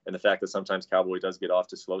sets, and the fact that sometimes Cowboy does get off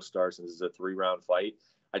to slow starts and this is a 3-round fight,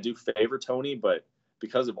 I do favor Tony, but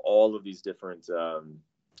because of all of these different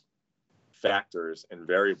factors and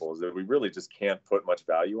variables that we really just can't put much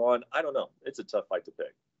value on, I don't know. It's a tough fight to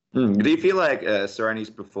pick. Do you feel like Cerrone's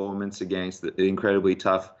performance against the incredibly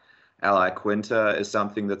tough Ally Quinta is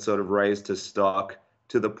something that sort of raised his stock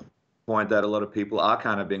to the point that a lot of people are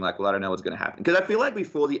kind of being like, well, I don't know what's going to happen? Because I feel like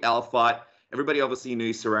before the Al fight, everybody obviously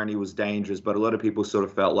knew Cerrone was dangerous, but a lot of people sort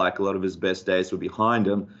of felt like a lot of his best days were behind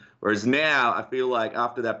him. Whereas now, I feel like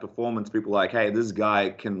after that performance, people are like, hey, this guy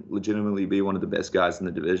can legitimately be one of the best guys in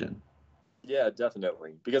the division. Yeah,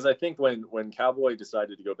 definitely. Because I think when Cowboy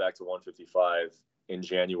decided to go back to 155 in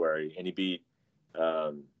January and he beat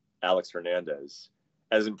Alex Hernandez,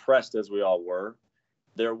 as impressed as we all were,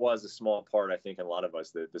 there was a small part, I think, in a lot of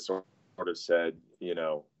us that sort of said,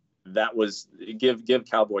 that was give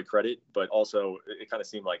Cowboy credit, but also it kind of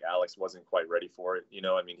seemed like Alex wasn't quite ready for it.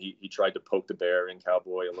 I mean, he tried to poke the bear in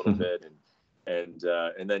Cowboy a little bit,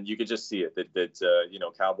 and then you could just see it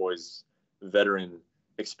that Cowboy's veteran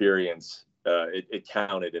experience it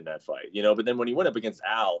counted in that fight. But then when he went up against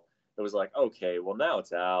Al, it was like, okay, well now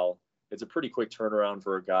it's Al. It's a pretty quick turnaround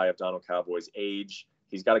for a guy of Donald Cowboy's age.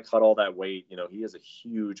 He's got to cut all that weight. He is a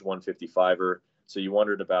huge 155er. So you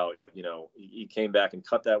wondered about, he came back and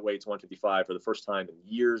cut that weight to 155 for the first time in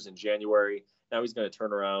years in January. Now he's going to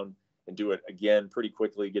turn around and do it again pretty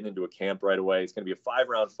quickly, get into a camp right away. It's going to be a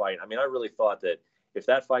 5-round fight. I mean, I really thought that if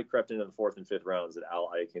that fight crept into the 4th and 5th rounds, that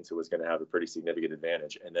Al Iaquinta was going to have a pretty significant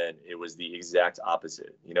advantage. And then it was the exact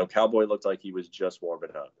opposite. Cowboy looked like he was just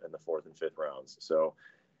warming up in the 4th and 5th rounds. So,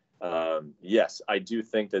 yes, I do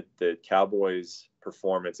think that the Cowboys'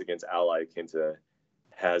 performance against Al Iaquinta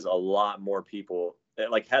has a lot more people.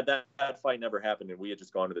 Like, had that fight never happened and we had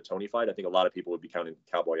just gone to the Tony fight, I think a lot of people would be counting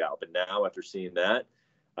Cowboy out. But now, after seeing that,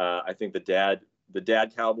 I think the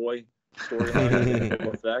dad Cowboy storyline has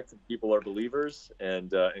full effect. People are believers,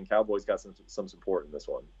 and Cowboys got some support in this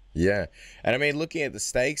one. Yeah, and I mean, looking at the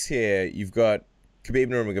stakes here, you've got Khabib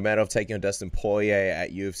Nurmagomedov taking on Dustin Poirier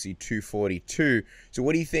at UFC 242. So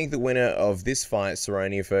what do you think the winner of this fight,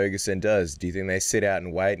 Cerrone or Ferguson, does? Do you think they sit out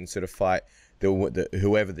and wait and sort of fight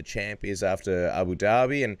whoever the champ is after Abu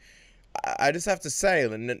Dhabi? And I just have to say,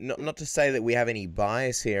 not to say that we have any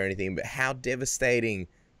bias here or anything, but how devastating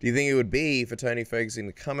do you think it would be for Tony Ferguson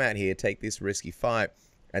to come out here, take this risky fight,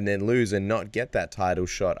 and then lose and not get that title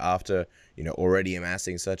shot after, already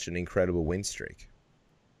amassing such an incredible win streak?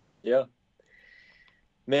 Yeah.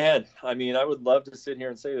 Man, I mean, I would love to sit here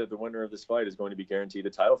and say that the winner of this fight is going to be guaranteed a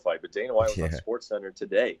title fight, but Dana White was on SportsCenter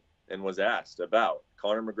today and was asked about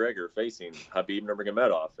Conor McGregor facing Khabib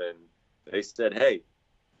Nurmagomedov, and they said, hey,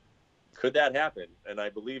 could that happen? And I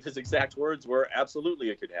believe his exact words were, absolutely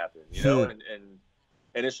it could happen,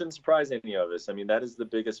 and it shouldn't surprise any of us. I mean, that is the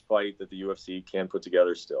biggest fight that the UFC can put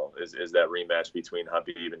together still, is that rematch between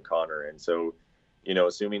Khabib and Conor. And so,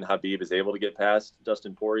 assuming Khabib is able to get past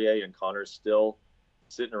Dustin Poirier and Conor's still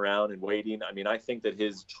sitting around and waiting, I mean, I think that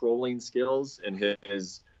his trolling skills and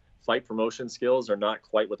his fight promotion skills are not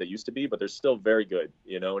quite what they used to be, but they're still very good,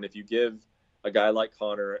 and if you give a guy like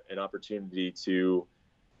Conor an opportunity to,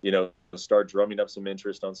 start drumming up some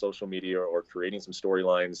interest on social media or creating some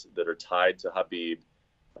storylines that are tied to Khabib,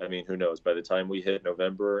 I mean, who knows? By the time we hit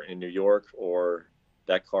November in New York or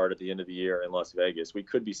that card at the end of the year in Las Vegas, we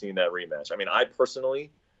could be seeing that rematch. I mean, I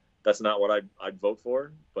personally, that's not what I'd vote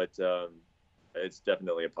for, but it's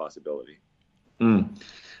definitely a possibility.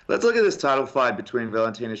 Let's look at this title fight between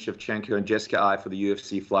Valentina Shevchenko and Jessica Eye for the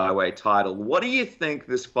UFC flyweight title. What do you think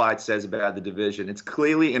this fight says about the division? It's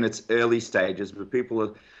clearly in its early stages, but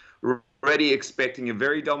people are already expecting a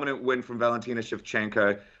very dominant win from Valentina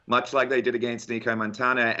Shevchenko, much like they did against Nico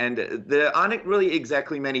Montana. And there aren't really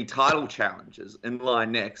exactly many title challenges in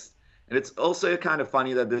line next. And it's also kind of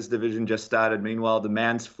funny that this division just started. Meanwhile, the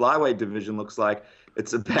men's flyweight division looks like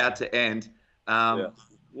it's about to end.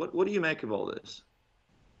 What do you make of all this?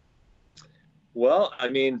 Well, I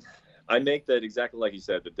mean, I make that exactly like you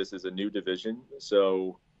said, that this is a new division.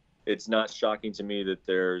 So it's not shocking to me that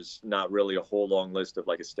there's not really a whole long list of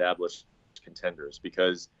like established contenders,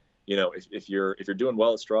 because, if you're doing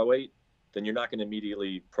well at strawweight, then you're not going to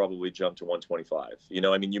immediately probably jump to 125.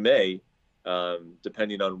 I mean, you may,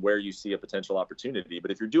 depending on where you see a potential opportunity,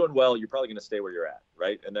 but if you're doing well, you're probably going to stay where you're at.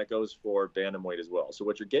 Right. And that goes for bantamweight as well. So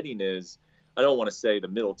what you're getting is, I don't want to say the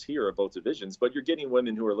middle tier of both divisions, but you're getting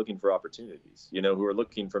women who are looking for opportunities, who are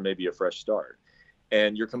looking for maybe a fresh start.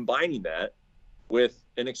 And you're combining that with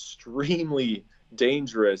an extremely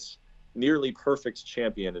dangerous, nearly perfect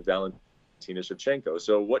champion in Valentina Shevchenko.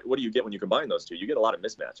 So what do you get when you combine those two? You get a lot of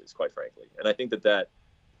mismatches, quite frankly. And I think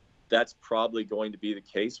that's probably going to be the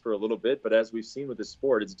case for a little bit. But as we've seen with this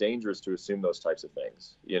sport, it's dangerous to assume those types of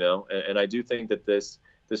things, And I do think that this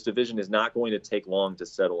division is not going to take long to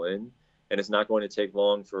settle in. And it's not going to take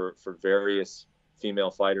long for various female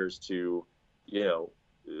fighters to,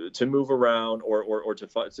 to move around or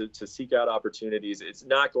to seek out opportunities. It's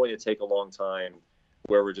not going to take a long time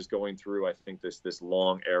where we're just going through, I think, this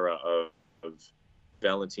long era of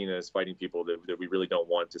Valentina is fighting people that we really don't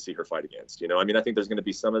want to see her fight against. I mean, I think there's going to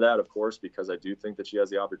be some of that, of course, because I do think that she has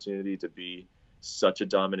the opportunity to be such a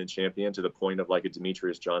dominant champion to the point of like a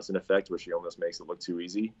Demetrius Johnson effect where she almost makes it look too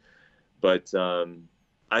easy. But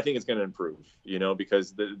I think it's going to improve,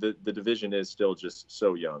 because the division is still just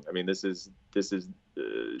so young. I mean, this is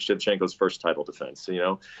Shevchenko's first title defense,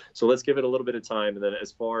 so let's give it a little bit of time. And then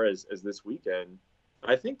as far as this weekend,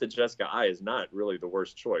 I think that Jessica Ai is not really the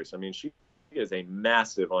worst choice. I mean, she is a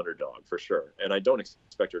massive underdog for sure, and I don't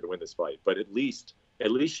expect her to win this fight, but at least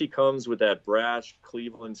she comes with that brash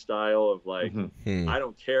Cleveland style of like, I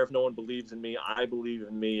don't care if no one believes in me. I believe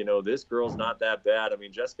in me. This girl's not that bad. I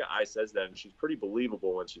mean, Jessica Ai says that, and she's pretty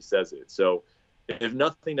believable when she says it. So if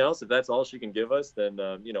nothing else, if that's all she can give us, then,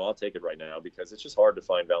 I'll take it right now, because it's just hard to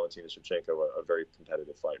find Valentina Shevchenko a very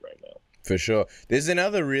competitive fight right now. For sure. There's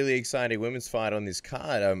another really exciting women's fight on this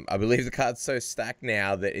card. I believe the card's so stacked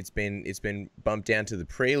now that it's been bumped down to the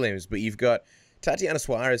prelims, but you've got Tatiana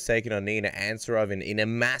Suarez taking on Nina Ansaroff in a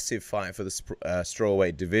massive fight for the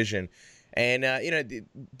strawweight division. And, the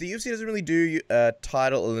UFC doesn't really do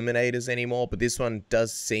title eliminators anymore, but this one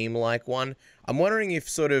does seem like one. I'm wondering if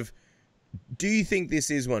do you think this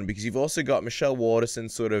is one? Because you've also got Michelle Waterson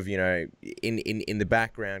in the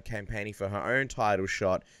background campaigning for her own title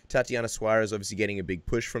shot. Tatiana Suarez obviously getting a big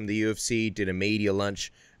push from the UFC, did a media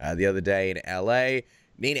lunch the other day in LA.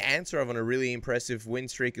 Nina Ansaroff on a really impressive win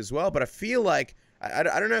streak as well. But I feel like, I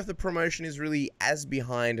don't know if the promotion is really as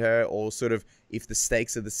behind her, or if the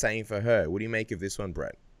stakes are the same for her. What do you make of this one,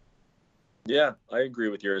 Brett? Yeah, I agree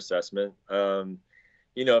with your assessment.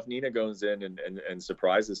 If Nina goes in and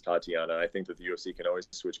surprises Tatiana, I think that the UFC can always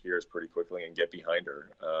switch gears pretty quickly and get behind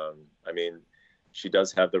her. I mean, she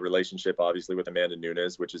does have the relationship, obviously, with Amanda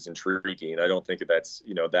Nunes, which is intriguing. I don't think that's,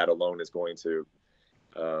 that alone is going to,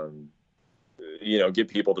 get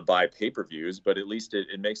people to buy pay-per-views, but at least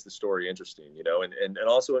it makes the story interesting, and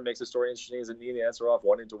also it makes the story interesting is that Nina Ansaroff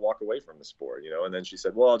wanted to walk away from the sport, and then she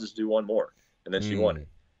said, well, I'll just do one more. And then she won it.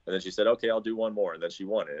 And then she said, okay, I'll do one more. And then she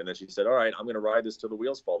won it. And then she said, all right, I'm going to ride this till the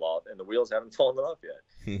wheels fall off. And the wheels haven't fallen off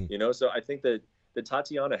yet. So I think that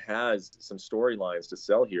Tatiana has some storylines to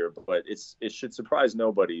sell here, but it should surprise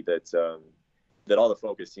nobody that all the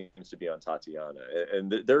focus seems to be on Tatiana.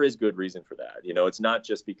 And there is good reason for that. It's not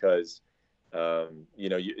just because,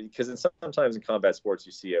 because sometimes in combat sports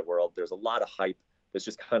you see it where there's a lot of hype that's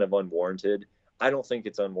just kind of unwarranted. I don't think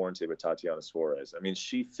it's unwarranted with Tatiana Suarez. I mean,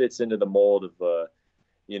 she fits into the mold of the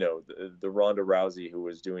Ronda Rousey who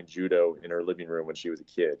was doing judo in her living room when she was a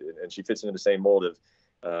kid. And she fits into the same mold of,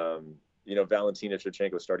 Valentina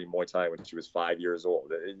Shevchenko starting Muay Thai when she was 5 years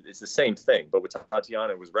old. It's the same thing, but with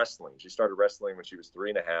Tatiana, it was wrestling. She started wrestling when she was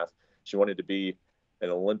 3.5. She wanted to be an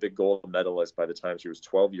Olympic gold medalist by the time she was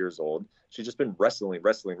 12 years old. She's just been wrestling.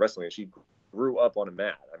 And she grew up on a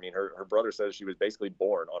mat. I mean, her brother says she was basically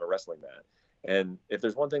born on a wrestling mat. And if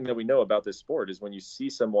there's one thing that we know about this sport is when you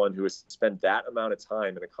see someone who has spent that amount of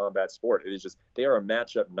time in a combat sport, it is just, they are a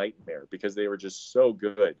matchup nightmare because they were just so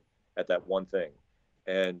good at that one thing.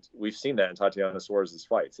 And we've seen that in Tatiana Suarez's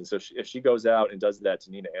fights. And so if she goes out and does that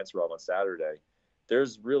to Nina Ansaroff on Saturday,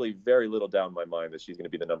 there's really very little doubt in my mind that she's going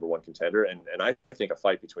to be the number one contender. And I think a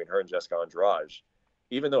fight between her and Jessica Andrade,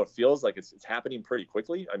 even though it feels like it's happening pretty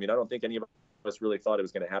quickly. I mean, I don't think any of us really thought it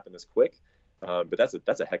was going to happen this quick. But that's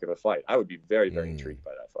a heck of a fight. I would be very, very intrigued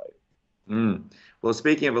by that fight. Well,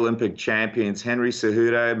 speaking of Olympic champions, Henry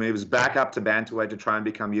Cejudo moves back up to bantamweight to try and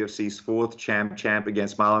become UFC's fourth champ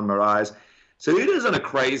against Marlon Moraes. Cejudo's on a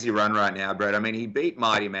crazy run right now, Brett. I mean, he beat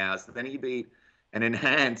Mighty Mouse, then he beat an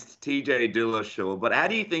enhanced TJ Dillashaw. But how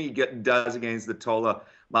do you think he does against the taller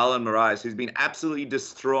Marlon Moraes, who's been absolutely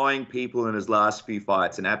destroying people in his last few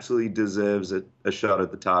fights and absolutely deserves a shot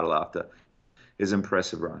at the title after his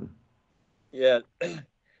impressive run? Yeah,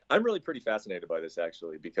 I'm really pretty fascinated by this,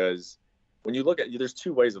 actually, because when you look at there's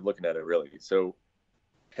two ways of looking at it, really. So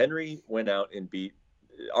Henry went out and beat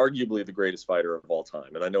arguably the greatest fighter of all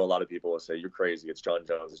time. And I know a lot of people will say, you're crazy. It's John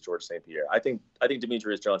Jones. It's George St. Pierre. I think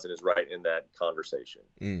Demetrius Johnson is right in that conversation.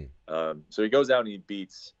 So he goes out and he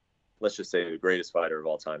beats, let's just say, the greatest fighter of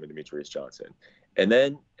all time in Demetrius Johnson. And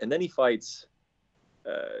then he fights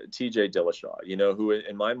TJ Dillashaw, who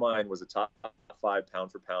in my mind was a top 5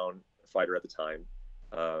 pound for pound fighter at the time,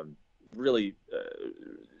 really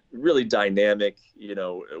dynamic,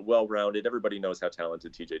 well-rounded. Everybody knows how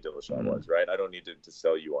talented TJ Dillashaw was, right? I don't need to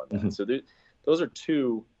sell you on that. So those are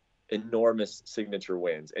two enormous signature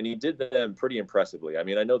wins, and he did them pretty impressively. I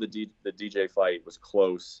mean, I know the DJ fight was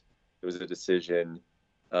close; it was a decision,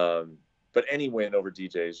 but any win over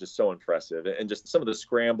DJ is just so impressive, and just some of the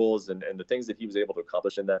scrambles and the things that he was able to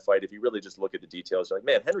accomplish in that fight. If you really just look at the details, you're like,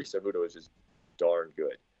 man, Henry Cejudo is just darn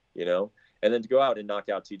good. And then to go out and knock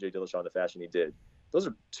out TJ Dillashaw in the fashion he did, those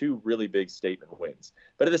are two really big statement wins.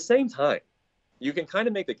 But at the same time, you can kind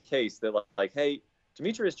of make the case that, like, hey,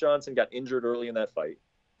 Demetrius Johnson got injured early in that fight,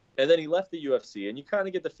 And then he left the UFC, and you kind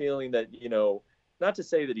of get the feeling that, not to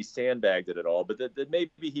say that he sandbagged it at all, but that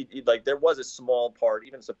maybe he like there was a small part,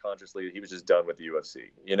 even subconsciously, that he was just done with the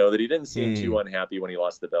UFC. That he didn't seem too unhappy when he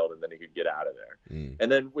lost the belt, and then he could get out of there.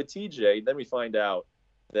 And then with TJ, then we find out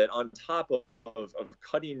that on top of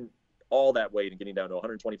cutting all that weight and getting down to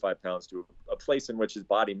 125 pounds to a place in which his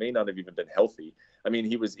body may not have even been healthy. I mean,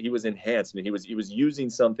 he was enhanced, and he was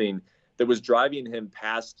using something that was driving him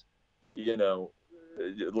past,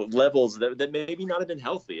 levels that maybe not have been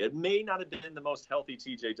healthy. It may not have been the most healthy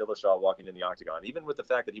TJ Dillashaw walking in the octagon, even with the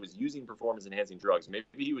fact that he was using performance-enhancing drugs. Maybe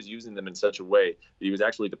he was using them in such a way that he was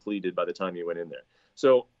actually depleted by the time he went in there.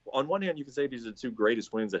 So on one hand, you can say these are the two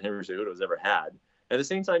greatest wins that Henry Cejudo has ever had. At the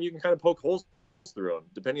same time, you can kind of poke holes through them,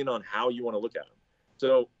 depending on how you want to look at them.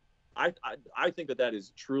 So I think that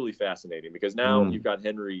is truly fascinating, because now you've got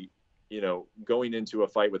Henry, going into a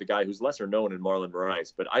fight with a guy who's lesser known in Marlon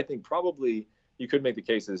Moraes, but I think probably you could make the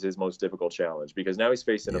case as his most difficult challenge, because now he's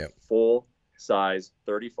facing a full-size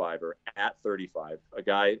 35er at 35, a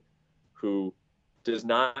guy who does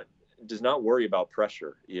not worry about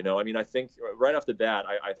pressure. I mean, I think right off the bat,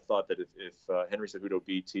 I thought that if Henry Cejudo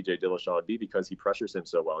beat TJ Dillashaw, it'd be because he pressures him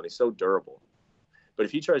so well and he's so durable. But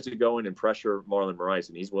if he tries to go in and pressure Marlon Moraes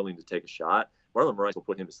and he's willing to take a shot, Marlon Moraes will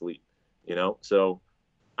put him to sleep. So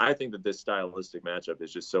I think that this stylistic matchup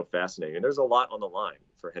is just so fascinating. And there's a lot on the line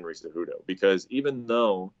for Henry Cejudo, because even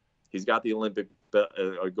though he's got the Olympic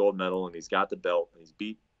gold medal and he's got the belt and he's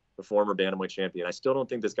beat the former bantamweight champion, I still don't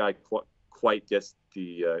think this guy quite gets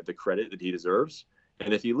the credit that he deserves.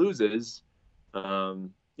 And if he loses,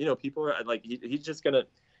 people are like,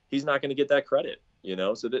 he's not gonna get that credit.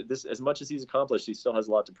 So this, as much as he's accomplished, he still has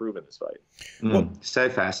a lot to prove in this fight. So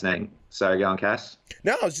fascinating. Sorry, go on, Cass.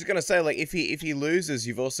 No, I was just gonna say, like, if he loses,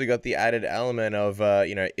 you've also got the added element of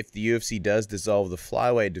if the UFC does dissolve the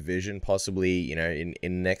flyweight division, possibly in the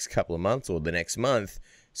next couple of months or the next month,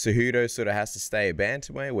 Cejudo sort of has to stay a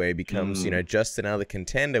bantamweight, where he becomes just another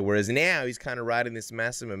contender. Whereas now he's kind of riding this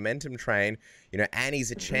massive momentum train, and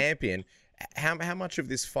he's a champion. How much of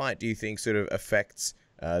this fight do you think sort of affects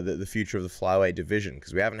the future of the flyweight division?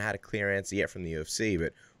 Because we haven't had a clear answer yet from the UFC,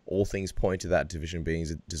 but all things point to that division being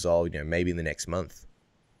dissolved, maybe in the next month.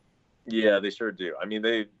 Yeah, they sure do. I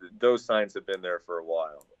mean, those signs have been there for a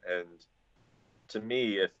while. And to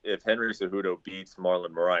me, if Henry Cejudo beats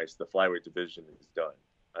Marlon Moraes, the flyweight division is done.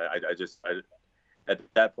 At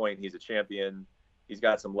that point, he's a champion. He's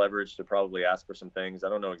got some leverage to probably ask for some things. I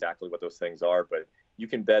don't know exactly what those things are, but you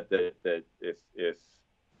can bet that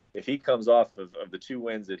if he comes off of the two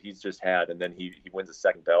wins that he's just had, and then he wins a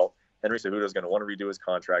second belt, Henry Cejudo is going to want to redo his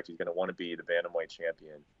contract. He's going to want to be the bantamweight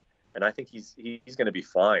champion. And I think he's going to be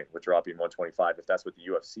fine with dropping 125 if that's what the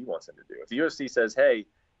UFC wants him to do. If the UFC says, hey,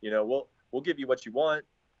 we'll give you what you want,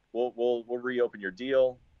 we'll reopen your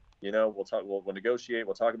deal, we'll negotiate,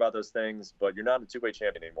 we'll talk about those things, but you're not a two-weight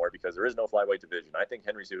champion anymore because there is no flyweight division. I think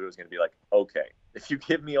Henry Cejudo is going to be like, okay, if you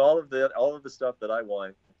give me all of the stuff that I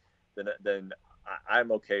want, then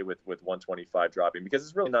I'm okay with 125 dropping, because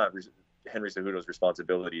it's really not Henry Cejudo's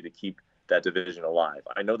responsibility to keep that division alive.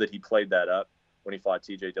 I know that he played that up when he fought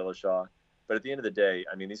TJ Dillashaw, but at the end of the day,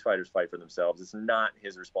 I mean, these fighters fight for themselves. It's not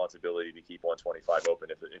his responsibility to keep 125 open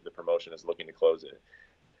if the promotion is looking to close it.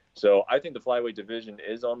 So I think the flyweight division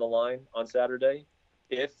is on the line on Saturday.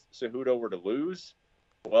 If Cejudo were to lose,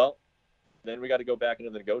 well, then we got to go back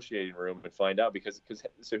into the negotiating room and find out, because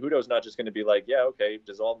Cejudo's not just going to be like, yeah, okay,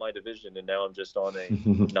 dissolve my division, and now I'm just on a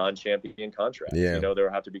non-champion contract. Yeah. There will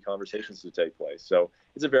have to be conversations to take place. So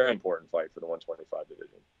it's a very important fight for the 125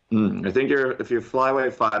 division. I think if you're a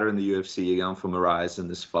flyweight fighter in the UFC, you're going for Moraes in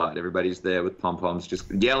this fight. Everybody's there with pom-poms,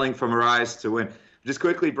 just yelling for Moraes to win. Just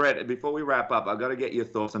quickly, Brett, before we wrap up, I've got to get your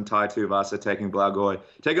thoughts on Tai Tuivasa taking on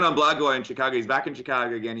Blagoy in Chicago. He's back in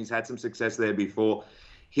Chicago again. He's had some success there before.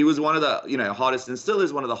 He was one of the hottest, and still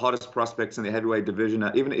is one of the hottest prospects in the heavyweight division.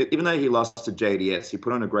 Even though he lost to JDS, he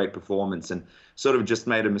put on a great performance and sort of just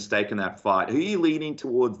made a mistake in that fight. Who are you leaning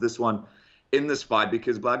towards this one in this fight?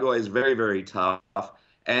 Because Blagoy is very, very tough.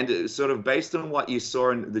 And sort of based on what you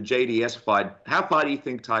saw in the JDS fight, how far do you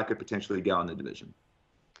think Tai could potentially go in the division?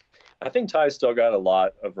 I think Tai's still got a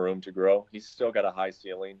lot of room to grow. He's still got a high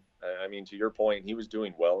ceiling. I mean, to your point, he was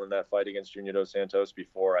doing well in that fight against Junior Dos Santos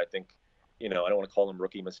before. I think, I don't want to call them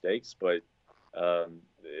rookie mistakes, but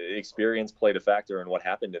experience played a factor in what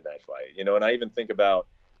happened in that fight. And I even think about,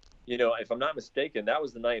 if I'm not mistaken, that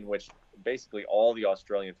was the night in which basically all the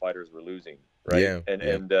Australian fighters were losing, right? Yeah.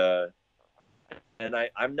 And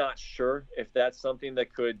I'm not sure if that's something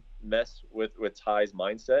that could mess with Tai's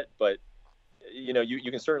mindset, but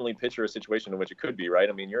you can certainly picture a situation in which it could be, right?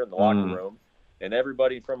 I mean, you're in the locker room, and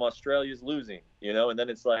everybody from Australia is losing, you know, and then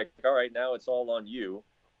it's like, all right, now it's all on you.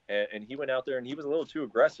 And he went out there and he was a little too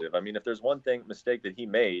aggressive. I mean, if there's one mistake that he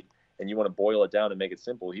made and you want to boil it down and make it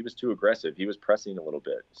simple, he was too aggressive. He was pressing a little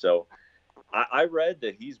bit. So I read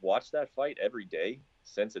that he's watched that fight every day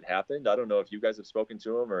since it happened. I don't know if you guys have spoken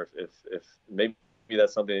to him or if maybe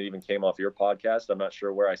that's something that even came off your podcast. I'm not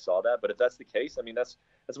sure where I saw that, but if that's the case, I mean, that's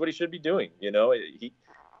what he should be doing. You know,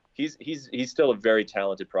 he's still a very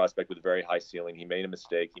talented prospect with a very high ceiling. He made a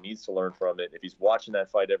mistake. He needs to learn from it. If he's watching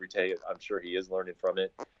that fight every day, I'm sure he is learning from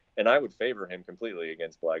it. And I would favor him completely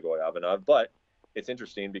against Blagoy Ivanov. But it's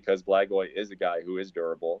interesting because Blagoy is a guy who is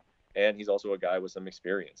durable, and he's also a guy with some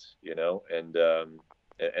experience, you know, and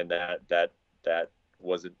that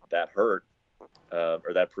hurt,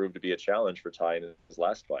 or that proved to be a challenge for Tai in his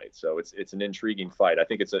last fight. So it's an intriguing fight. I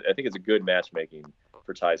think it's a good matchmaking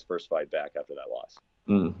for Tai's first fight back after that loss.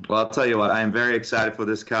 Well, I'll tell you what, I am very excited for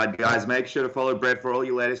this card. Guys, make sure to follow Brett for all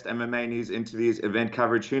your latest MMA news, interviews, event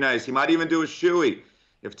coverage. Who knows? He might even do a shoey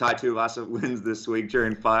if Tai Tuivasa wins this week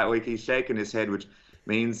during fight week. He's shaking his head, which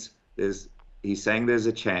means he's saying there's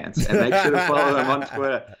a chance. And make sure to follow him on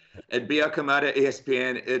Twitter at Okamoto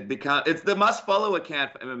ESPN. It's the must-follow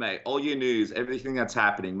account for MMA. All your news, everything that's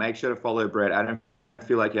happening. Make sure to follow Brett. I don't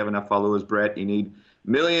feel like you have enough followers, Brett. You need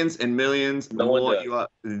millions and millions. The more you are,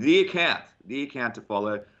 the account to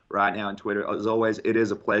follow right now on Twitter. As always, it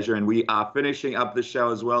is a pleasure. And we are finishing up the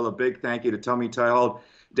show as well. A big thank you to Tommy Toehold,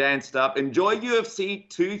 Dann Stupp. Enjoy UFC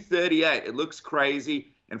 238. It looks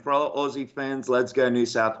crazy. And for all Aussie fans, let's go New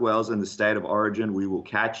South Wales and the state of origin. We will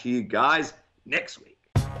catch you guys next week.